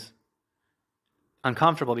he was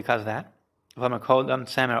uncomfortable because of that,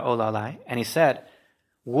 and he said,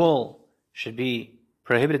 wool should be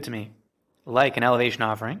prohibited to me like an elevation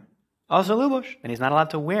offering, also lubush, then he's not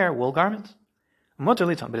allowed to wear wool garments. But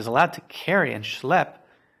he's allowed to carry and schlep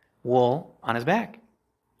wool on his back.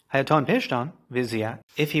 Hayaton pishton vizia.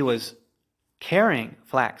 If he was carrying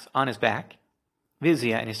flax on his back,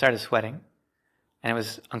 vizia, and he started sweating, and it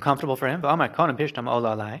was uncomfortable for him,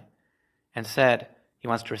 and said he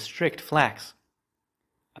wants to restrict flax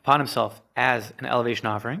upon himself as an elevation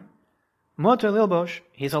offering, motor lilbosh,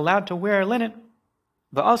 he's allowed to wear linen,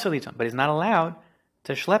 but he's not allowed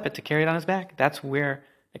to schlep it, to carry it on his back. That's where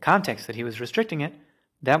the context that he was restricting it,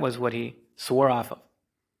 that was what he swore off of.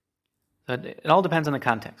 So it all depends on the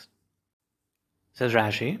context. Says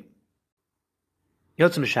Rashi,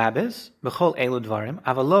 Yotzim Shabbos, b'chol elu dvarim,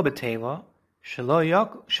 avalo b'teva, shelo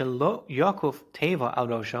yakuf teva al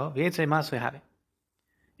rosho, v'yetzei masui havi.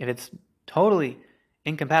 If it's totally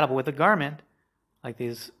incompatible with a garment, like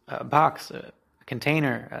these box, a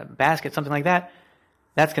container, a basket, something like that,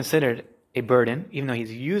 that's considered a burden, even though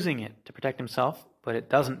he's using it to protect himself, but it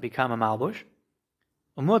doesn't become a malbush.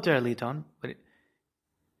 Umuter liton, but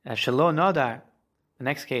shelo nodar, the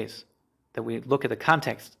next case that we look at the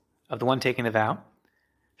context of the one taking the vow,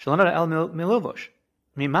 shelo nodar el milubush,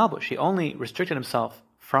 malbush. He only restricted himself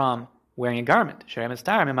from wearing a garment. Sherem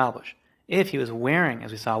estar malbush. If he was wearing,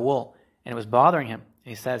 as we saw, wool, and it was bothering him,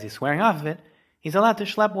 and he says he's swearing off of it, he's allowed to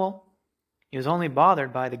schlep wool. He was only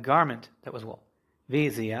bothered by the garment that was wool.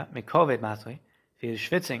 Vizia mikoved masui. If he was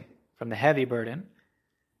schwitzing from the heavy burden,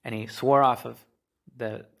 and he swore off of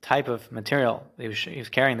the type of material he was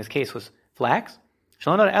carrying, in this case was flax, he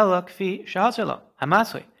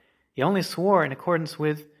only swore in accordance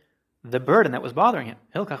with the burden that was bothering him.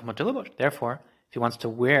 Therefore, if he wants to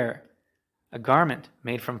wear a garment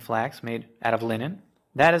made from flax, made out of linen,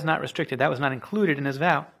 that is not restricted. That was not included in his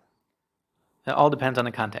vow. It all depends on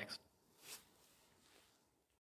the context.